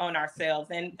toll on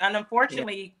ourselves. And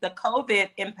unfortunately, the COVID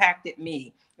impacted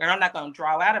me. And I'm not going to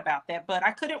draw out about that, but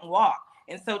I couldn't walk.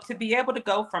 And so to be able to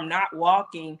go from not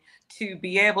walking to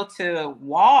be able to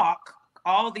walk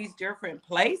all these different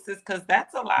places, because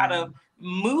that's a lot of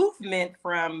movement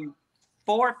from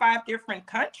 4 or 5 different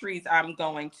countries I'm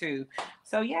going to.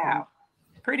 So yeah,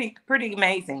 pretty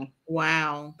amazing.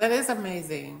 Wow. That is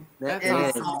amazing. That's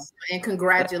awesome. And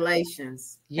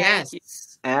congratulations. Yes.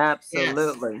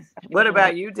 Absolutely. Yes. What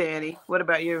about you, Danny? What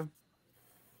about you?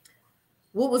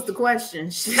 What was the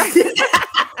question?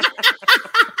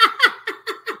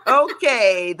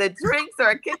 Okay, the drinks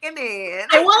are kicking in.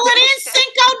 Well, it is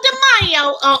Cinco de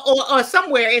Mayo, or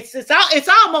somewhere. It's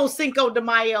almost Cinco de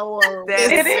Mayo. Or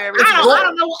I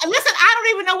don't know. Listen, I don't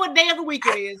even know what day of the week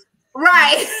it is.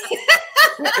 Right.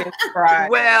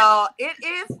 Well, it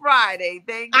is Friday.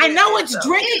 I know it's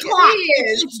drink o'clock.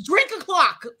 It's drink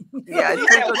o'clock. Yeah,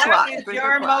 drink o'clock. What is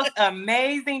your most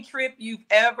amazing trip you've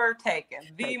ever taken?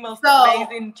 The most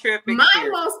amazing trip experience. My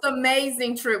most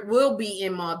amazing trip will be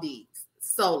in Maldives.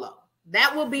 Solo.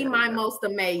 That will be my most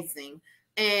amazing.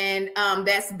 And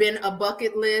that's been a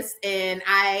bucket list. And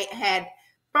I had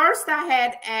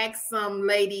asked some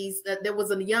ladies, there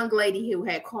was a young lady who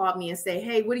had called me and said,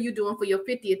 hey, what are you doing for your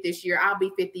 50th this year? I'll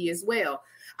be 50 as well.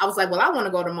 I was like, well, I want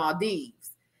to go to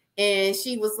Maldives. And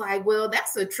she was like, well,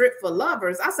 that's a trip for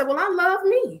lovers. I said, well, I love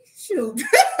me. Shoot.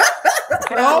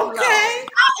 Okay. I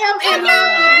am in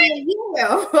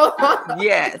love with you.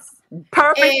 Yes.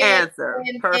 Perfect answer.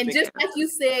 And just like you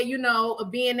said, you know,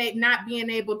 not being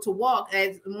able to walk,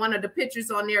 as one of the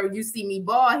pictures on there, you see me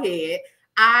bald head.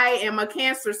 I am a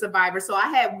cancer survivor. So I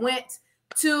had went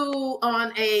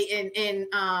on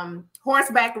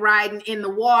horseback riding in the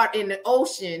water, in the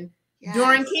ocean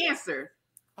during cancer.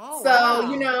 Oh, so, wow.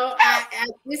 You know,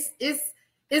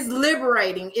 it's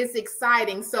liberating. It's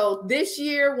exciting. So this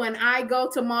year when I go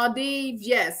to Maldives,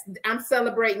 yes, I'm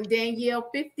celebrating Danielle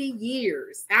 50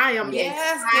 years. I am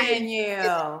excited.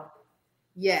 Danielle.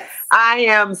 Yes. I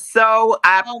am so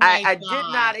I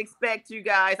did not expect you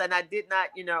guys, and I did not,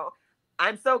 you know,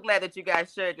 I'm so glad that you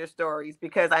guys shared your stories,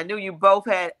 because I knew you both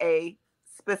had a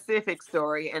specific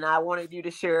story and I wanted you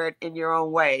to share it in your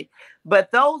own way.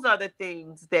 But those are the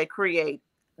things that create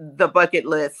the bucket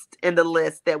list and the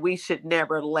list that we should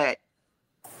never let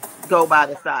go by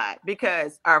the side,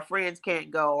 because our friends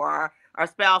can't go, or our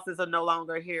spouses are no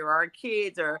longer here, or our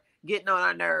kids are getting on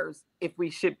our nerves. If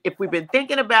we've been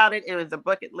thinking about it and it's a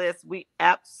bucket list, we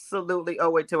absolutely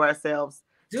owe it to ourselves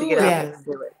to get out there and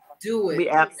do it. Do it. We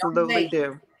absolutely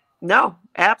do. No,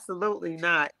 absolutely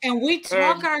not. And we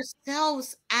talk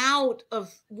ourselves out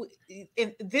of,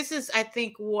 and this is, I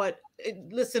think,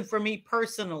 listen, for me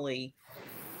personally,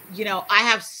 you know, I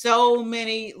have so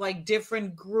many like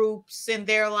different groups, and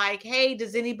they're like, hey,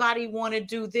 does anybody want to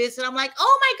do this? And I'm like,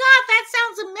 oh my God, that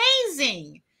sounds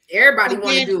amazing. Everybody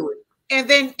want to do it. And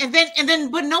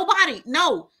then, but nobody,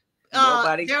 no.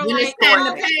 Nobody. They're like,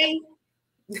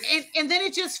 and then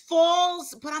it just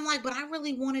falls. But I'm like, but I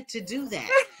really wanted to do that.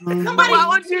 Why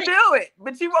won't you do it?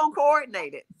 But you won't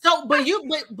coordinate it. So, but you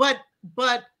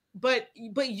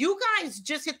guys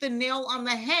just hit the nail on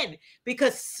the head,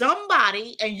 because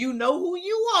somebody, and you know who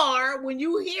you are when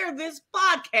you hear this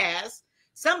podcast,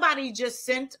 somebody just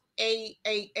sent a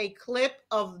clip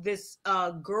of this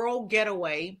girl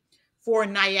getaway for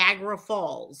Niagara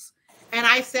Falls. And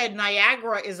I said,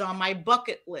 Niagara is on my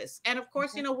bucket list. And of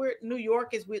course, you know, New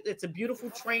York it's a beautiful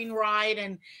train ride.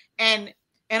 And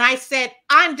I said,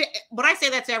 but I say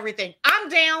that's everything. I'm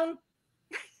down.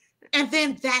 And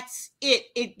then that's it.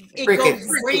 It Crickets.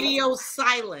 goes radio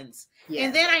silence. Yeah.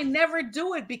 And then I never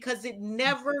do it because it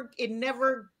never,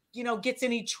 gets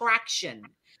any traction.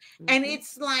 And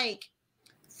it's like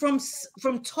from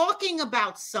talking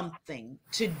about something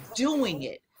to doing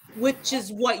it, which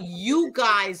is what you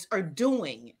guys are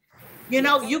doing. You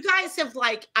know, you guys have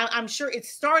I'm sure it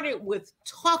started with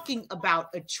talking about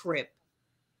a trip.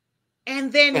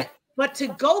 And then, but to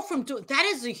go from that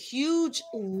is a huge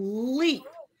leap.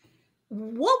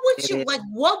 What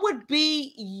would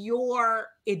be your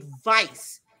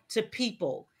advice to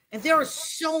people? And there are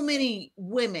so many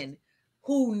women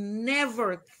who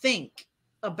never think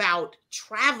about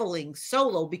traveling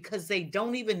solo because they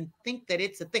don't even think that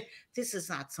it's a thing. This is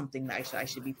not something that I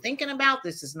should be thinking about.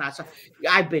 This is not,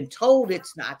 I've been told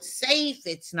it's not safe.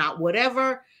 It's not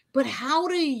whatever. But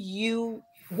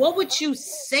what would you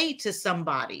say to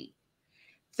somebody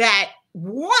that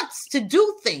wants to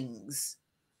do things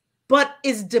but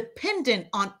is dependent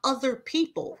on other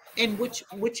people, and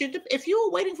if you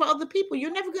were waiting for other people,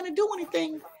 you're never going to do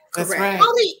anything. That's right.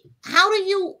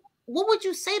 What would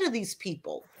you say to these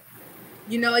people?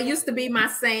 You know, it used to be my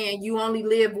saying, you only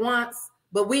live once,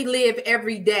 but we live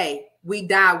every day. We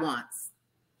die once.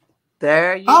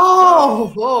 There you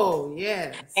go. Oh,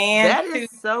 yes. And that is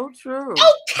so true.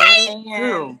 Okay.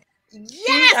 True.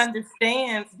 Yes. She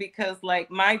understands because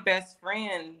like my best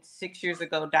friend 6 years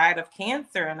ago died of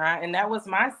cancer, and that was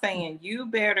my saying, you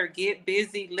better get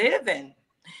busy living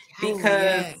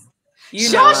because you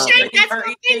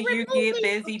get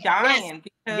busy dying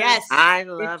because I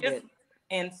love it.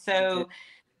 And so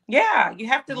you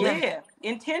have to live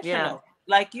intentional.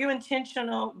 Like you're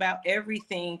intentional about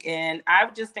everything. And I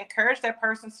would just encourage that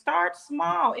person, start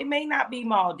small. It may not be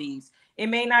Maldives. It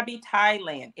may not be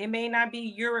Thailand. It may not be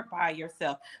Europe by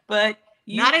yourself, but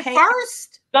not at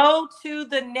first. Go to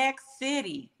the next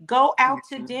city. Go out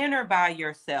to dinner by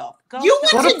yourself. You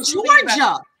went to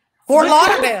Georgia. Fort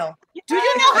Lauderdale. Do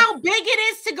you know how big it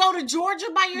is to go to Georgia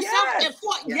by yourself?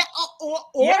 Or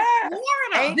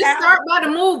Florida. Just start by the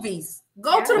movies.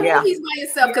 Go to the movies by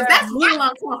yourself because that's real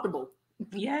uncomfortable.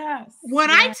 Yes.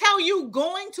 When I tell you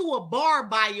going to a bar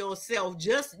by yourself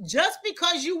just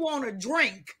because you want a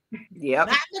drink, not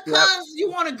because you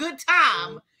want a good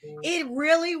time, it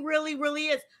really, really, really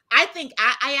is. I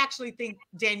actually think,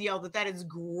 Danielle, that is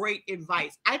great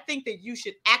advice. I think that you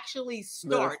should actually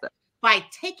start by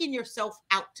taking yourself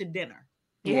out to dinner.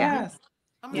 Yes.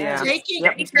 Taking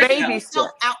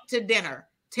yourself out to dinner.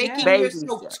 Taking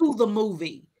yourself to the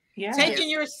movie. Taking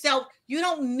yourself, you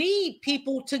don't need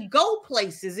people to go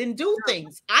places and do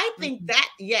things. I think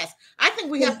I think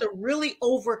we have to really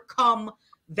overcome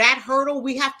that hurdle.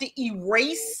 We have to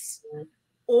erase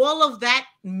all of that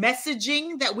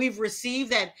messaging that we've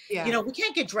received that, we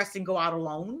can't get dressed and go out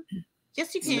alone.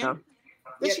 Yes, you can.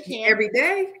 Yes, you can. Every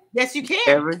day. Yes, you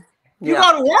can. You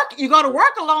go to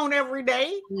work alone every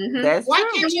day. That's Why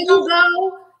can't you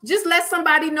go? Just let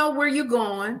somebody know where you're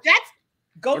going.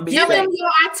 Go tell them your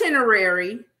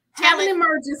itinerary, have an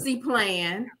emergency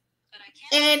plan,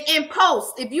 and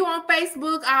post. If you're on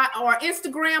Facebook or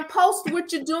Instagram, post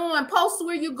what you're doing, post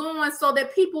where you're going so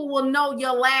that people will know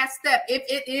your last step if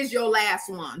it is your last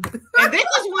one. And this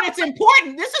is when it's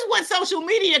important. This is when social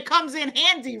media comes in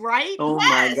handy, right? Oh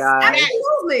my God.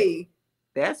 Absolutely.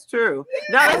 That's true.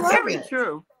 No, that's very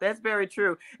true. That's very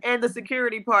true. And the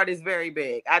security part is very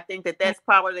big. I think that's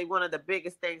probably one of the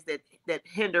biggest things that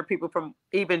hinder people from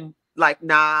even like,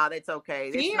 nah, that's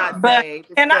okay. It's not safe.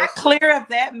 Can I clear up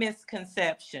that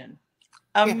misconception?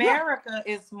 America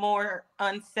is more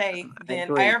unsafe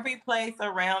than every place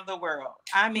around the world.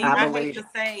 I mean, I hate to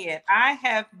say it. I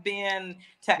have been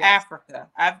to Africa.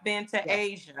 I've been to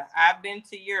Asia. I've been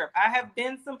to Europe. I have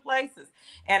been some places.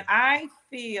 And I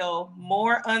feel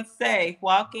more unsafe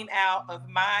walking out of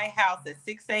my house at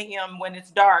 6 a.m. when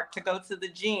it's dark to go to the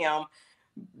gym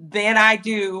than I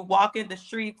do walking the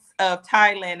streets of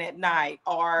Thailand at night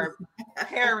or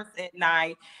Paris at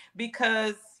night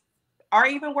or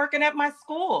even working at my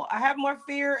school. I have more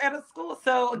fear at a school.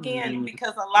 So again,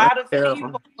 because a lot of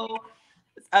people,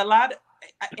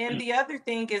 and the other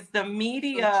thing is the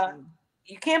media,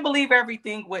 you can't believe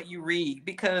everything what you read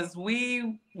because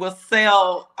we will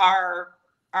sell our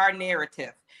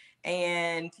narrative.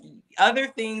 And other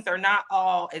things are not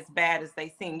all as bad as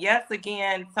they seem. Yes,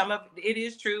 again, some of it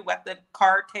is true what the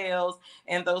cartels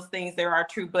and those things there are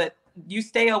true, but you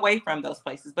stay away from those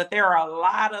places. But there are a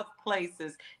lot of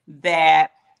places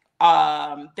that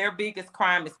their biggest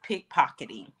crime is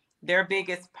pickpocketing. Their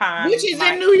biggest crime, which is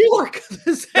in New York.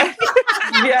 Taking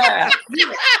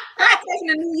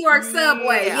the New York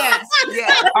subway. Yes.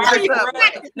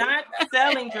 Not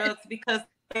selling drugs because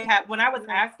they have, when I was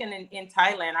asking in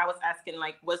Thailand, I was asking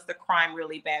like, was the crime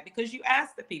really bad? Because you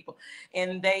ask the people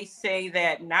and they say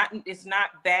that it's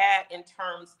not bad in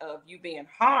terms of you being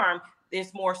harmed.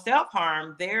 It's more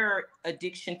self-harm, their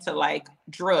addiction to like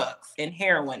drugs and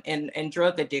heroin and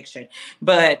drug addiction,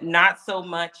 but not so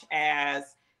much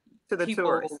as to the people,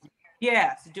 tourists.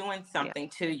 yes, doing something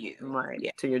to you. Right.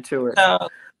 Yeah. To your tourists. So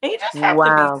you just have to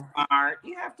be smart.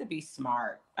 You have to be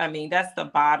smart. I mean, that's the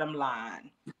bottom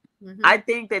line. I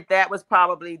think that was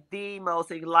probably the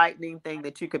most enlightening thing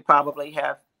that you could probably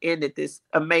have ended this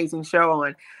amazing show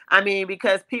on. I mean,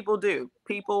 because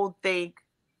people think,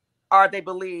 or they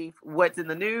believe what's in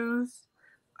the news,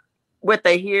 what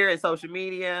they hear in social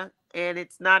media, and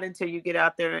it's not until you get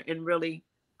out there and really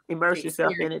immerse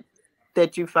yourself in it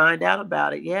that you find out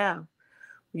about it. Yeah.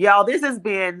 Y'all, this has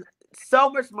been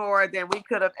so much more than we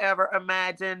could have ever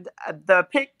imagined. The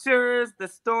pictures, the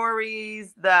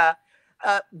stories, the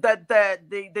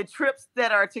trips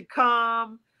that are to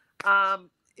come.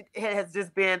 It has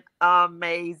just been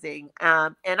amazing.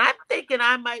 And I'm thinking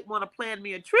I might want to plan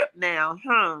me a trip now,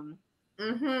 huh?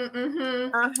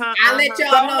 I'll let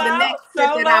y'all know the next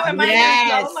trip that I'm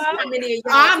How many of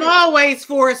y'all I'm always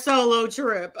for a solo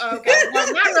trip. Okay.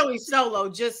 Well, not really solo,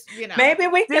 just maybe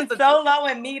we can solo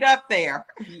and meet up there.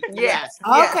 Yes.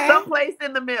 Okay. Someplace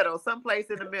in the middle.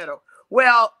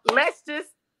 Well, let's just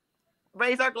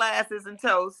raise our glasses and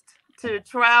toast to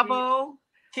travel.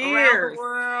 Cheers. Around the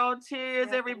world. Cheers,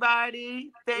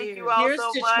 everybody. Thank you all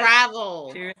so much.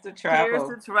 Travel. Cheers to travel. Cheers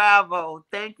to travel.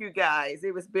 Thank you guys.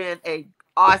 It has been a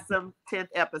awesome 10th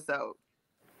episode.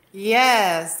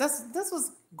 Yes, this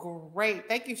was great.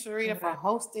 Thank you, Sharita, for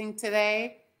hosting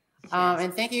today.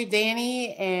 And thank you,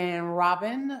 Danny and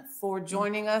Robin, for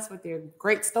joining us with your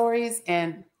great stories.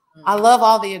 And I love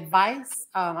all the advice.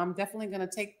 I'm definitely going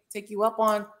to take you up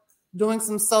on doing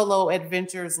some solo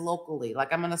adventures locally.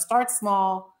 Like I'm going to start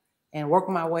small and work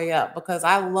my way up, because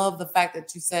I love the fact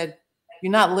that you said you're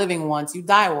not living once, you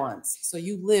die once. So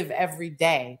you live every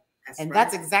day.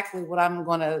 That's exactly what I'm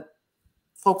going to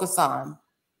focus on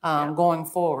going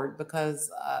forward,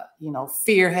 because,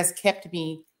 fear has kept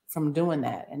me from doing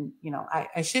that. And,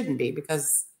 I shouldn't be,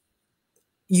 because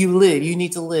you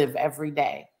need to live every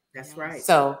day. That's right.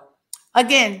 So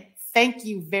again, thank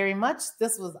you very much.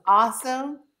 This was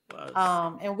awesome.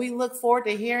 And we look forward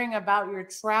to hearing about your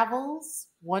travels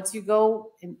once you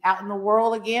go out in the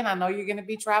world again. I know you're going to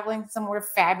be traveling somewhere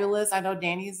fabulous. I know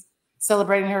Danny's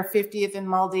celebrating her 50th in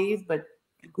Maldives, but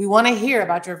we want to hear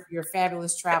about your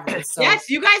fabulous travels. So. Yes,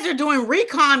 you guys are doing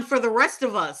recon for the rest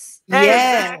of us.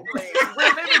 Yeah. Exactly. We're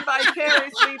living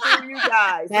vicariously through you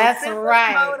guys. That's so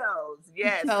right. Photos.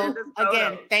 Yes. So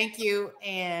again, thank you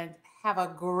and have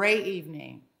a great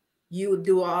evening. You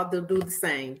do the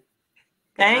same.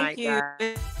 Thank you.